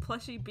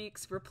Plushy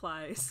Beaks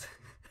replies,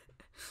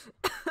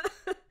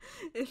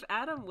 if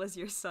Adam was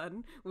your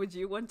son, would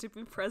you want to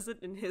be present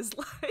in his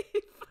life?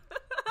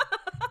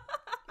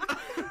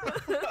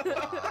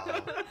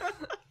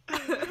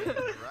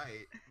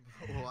 Right.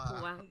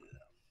 Wow.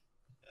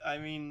 I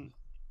mean,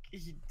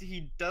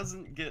 he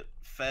doesn't get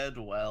fed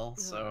well,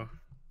 so.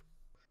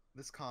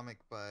 This comic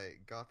by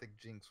Gothic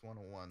Jinx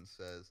 101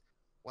 says,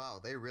 wow,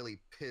 they really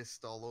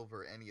pissed all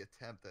over any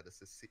attempt at a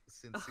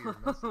sincere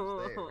message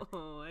there.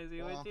 Oh, I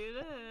see what you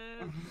did.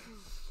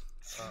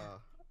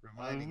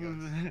 Reminding us.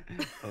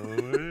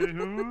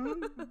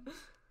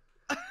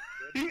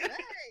 Hey,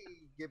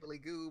 Gibbly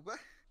Goob.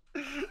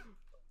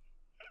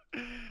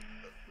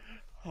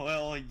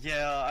 Well,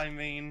 yeah, I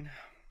mean,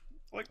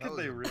 what could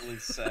they really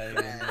say?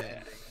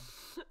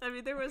 I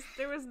mean, there was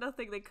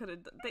nothing they could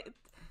have done.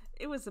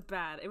 It was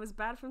bad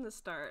from the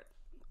start.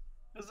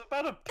 It was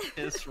about a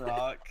piss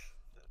rock.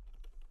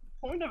 The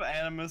point of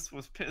Animus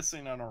was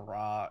pissing on a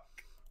rock.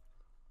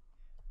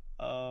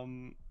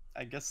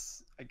 I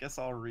guess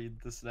I'll read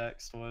this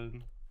next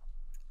one.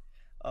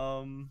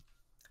 Punny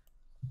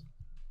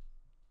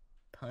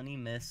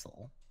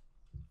Missile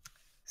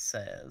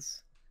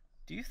says,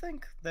 do you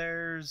think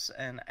there's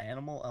an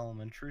animal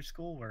elementary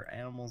school where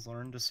animals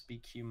learn to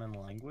speak human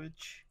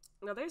language?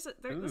 Now, this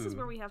is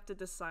where we have to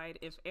decide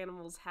if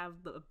animals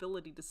have the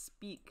ability to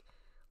speak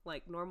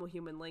like normal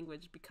human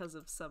language because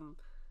of some,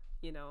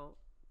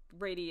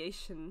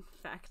 radiation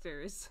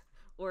factors,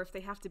 or if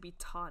they have to be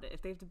taught it,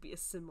 if they have to be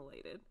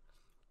assimilated.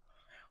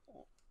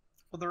 Well,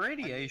 the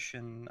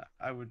radiation,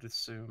 I would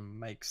assume,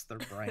 makes their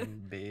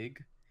brain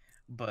big,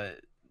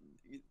 but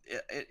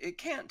it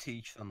can't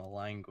teach them a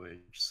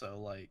language.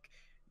 So, like,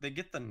 they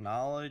get the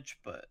knowledge,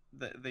 but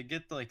they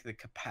get, like, the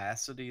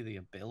capacity, the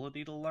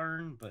ability to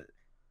learn, but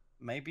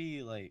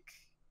maybe they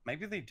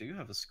do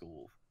have a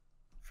school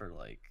for,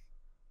 like,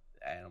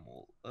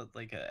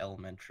 like an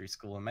elementary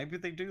school, and maybe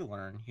they do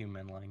learn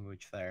human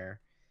language there.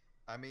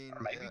 I mean,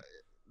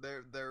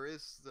 there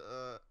is,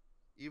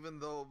 even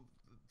though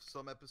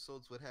some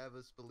episodes would have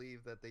us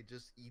believe that they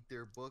just eat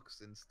their books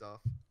and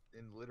stuff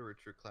in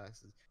literature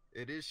classes,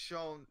 it is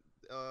shown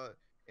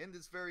in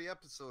this very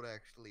episode,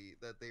 actually,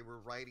 that they were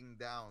writing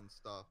down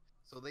stuff,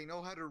 so they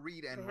know how to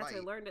read and write. They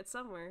learned it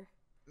somewhere.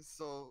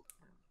 So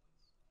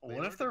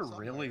what if they're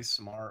really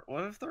smart?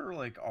 What if they're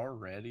like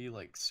already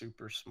like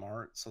super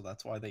smart, so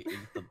that's why they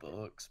eat the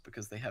books,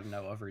 because they have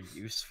no other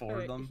use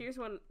for them? Here's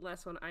one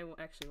last one. I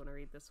actually want to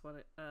read this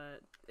one.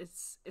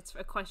 It's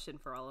a question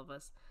for all of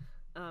us.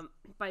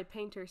 By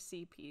Painter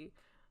CP.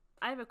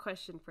 I have a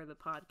question for the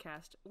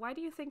podcast. Why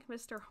do you think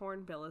Mr.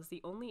 Hornbill is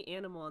the only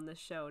animal in the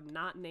show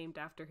not named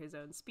after his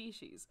own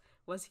species?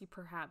 Was he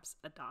perhaps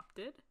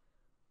adopted?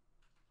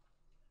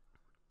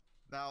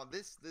 Now,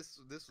 this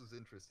was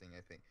interesting,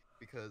 I think,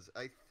 because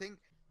I think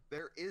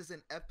there is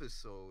an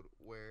episode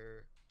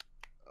where,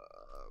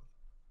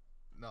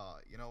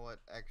 no, you know what?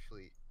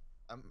 Actually,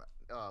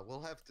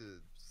 we'll have to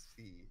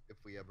see if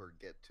we ever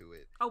get to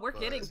it. Oh, we're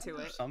getting to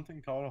it.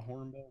 Something called a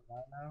hornbill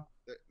right now.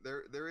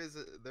 There is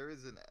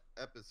an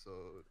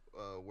episode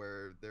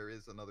where there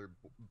is another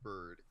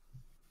bird,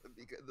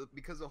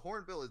 because a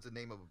hornbill is the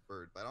name of a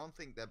bird, but I don't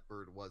think that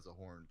bird was a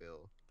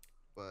hornbill,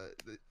 but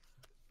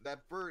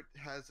that bird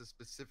has a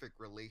specific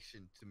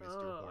relation to Mr.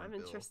 Hornbill. I'm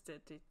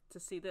interested to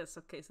see this.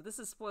 Okay, so this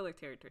is spoiler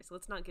territory, so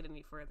let's not get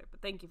any further,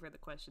 but thank you for the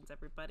questions,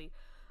 everybody.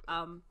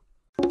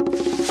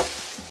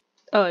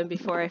 Oh, and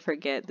before I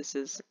forget, this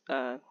is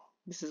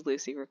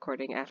Lucy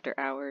recording after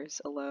hours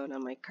alone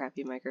on my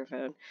crappy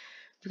microphone.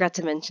 Forgot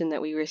to mention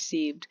that we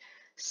received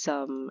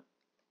some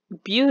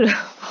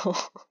beautiful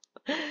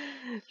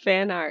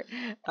fan art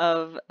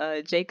of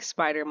Jake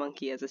Spider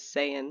Monkey as a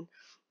Saiyan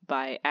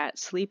by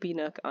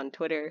 @SleepyNook on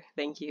Twitter.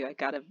 Thank you. I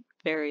got a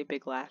very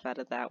big laugh out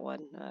of that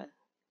one.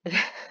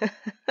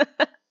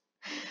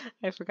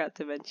 I forgot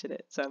to mention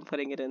it, so I'm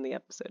putting it in the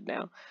episode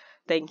now.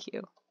 Thank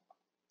you.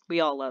 We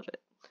all love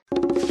it.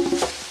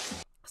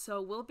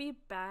 So we'll be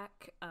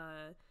back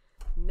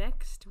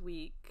next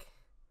week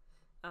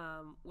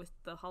with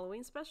the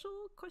Halloween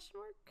special, question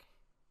mark?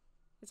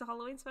 It's a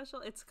Halloween special.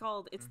 It's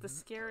called. It's the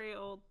scary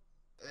old.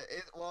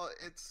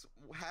 It's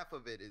half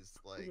of it is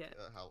like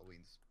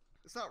Halloween's.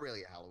 It's not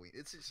really a Halloween.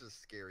 It's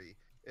just scary.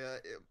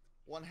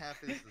 One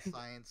half is the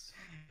science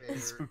fair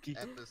Spooky.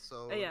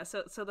 episode. Yeah.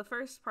 So the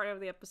first part of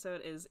the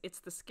episode is it's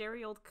the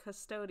scary old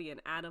custodian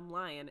Adam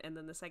Lyon, and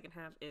then the second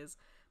half is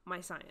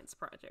my science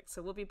project.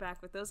 So we'll be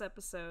back with those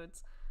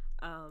episodes.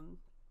 And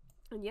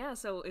yeah,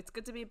 so it's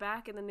good to be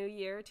back in the new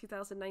year.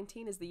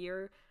 2019 is the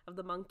year of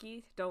the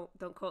monkey. Don't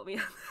quote me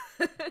on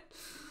that.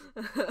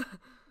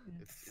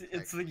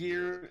 It's the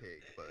year.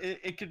 Pig, but...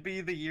 it could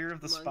be the year of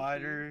the Monkey.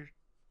 spider,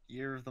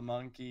 year of the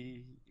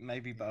monkey,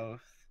 maybe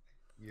both.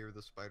 Year of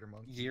the spider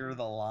monkey. Year of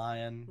the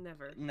lion.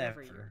 Never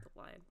Never. year of the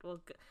lion. Well,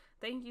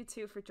 thank you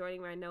too for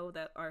joining me. I know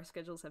that our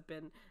schedules have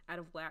been out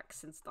of whack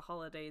since the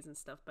holidays and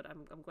stuff, but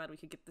I'm glad we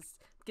could get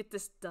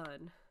this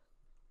done.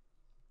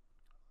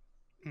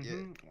 Yeah,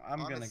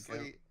 I'm honestly,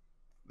 gonna go.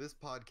 This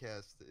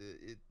podcast,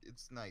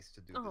 it's nice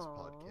to do this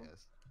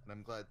podcast, and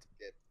I'm glad to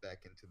get back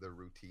into the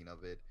routine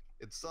of it.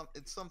 It's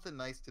something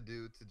nice to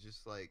do, to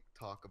just like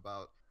talk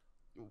about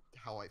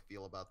how I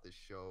feel about this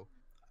show,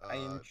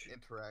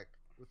 interact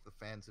with the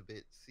fans a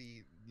bit,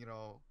 see,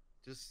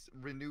 just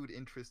renewed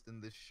interest in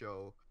this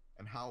show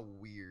and how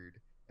weird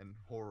and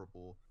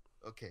horrible.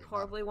 Okay,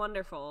 horribly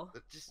wonderful.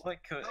 But just Well,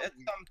 it could at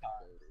some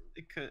time.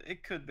 It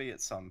could be at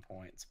some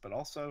points, but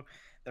also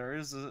there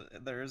is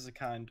a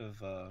kind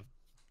of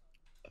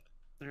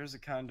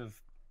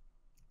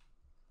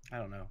I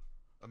don't know,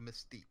 a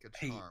mystique, a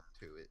charm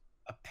to it.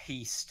 a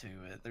peace to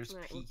it. There's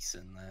Right. peace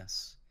in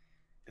this.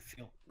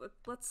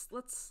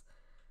 Let's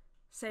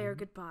say our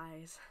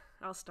goodbyes.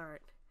 I'll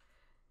start.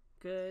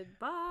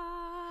 Goodbye.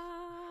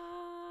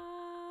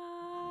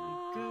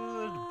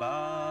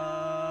 Goodbye.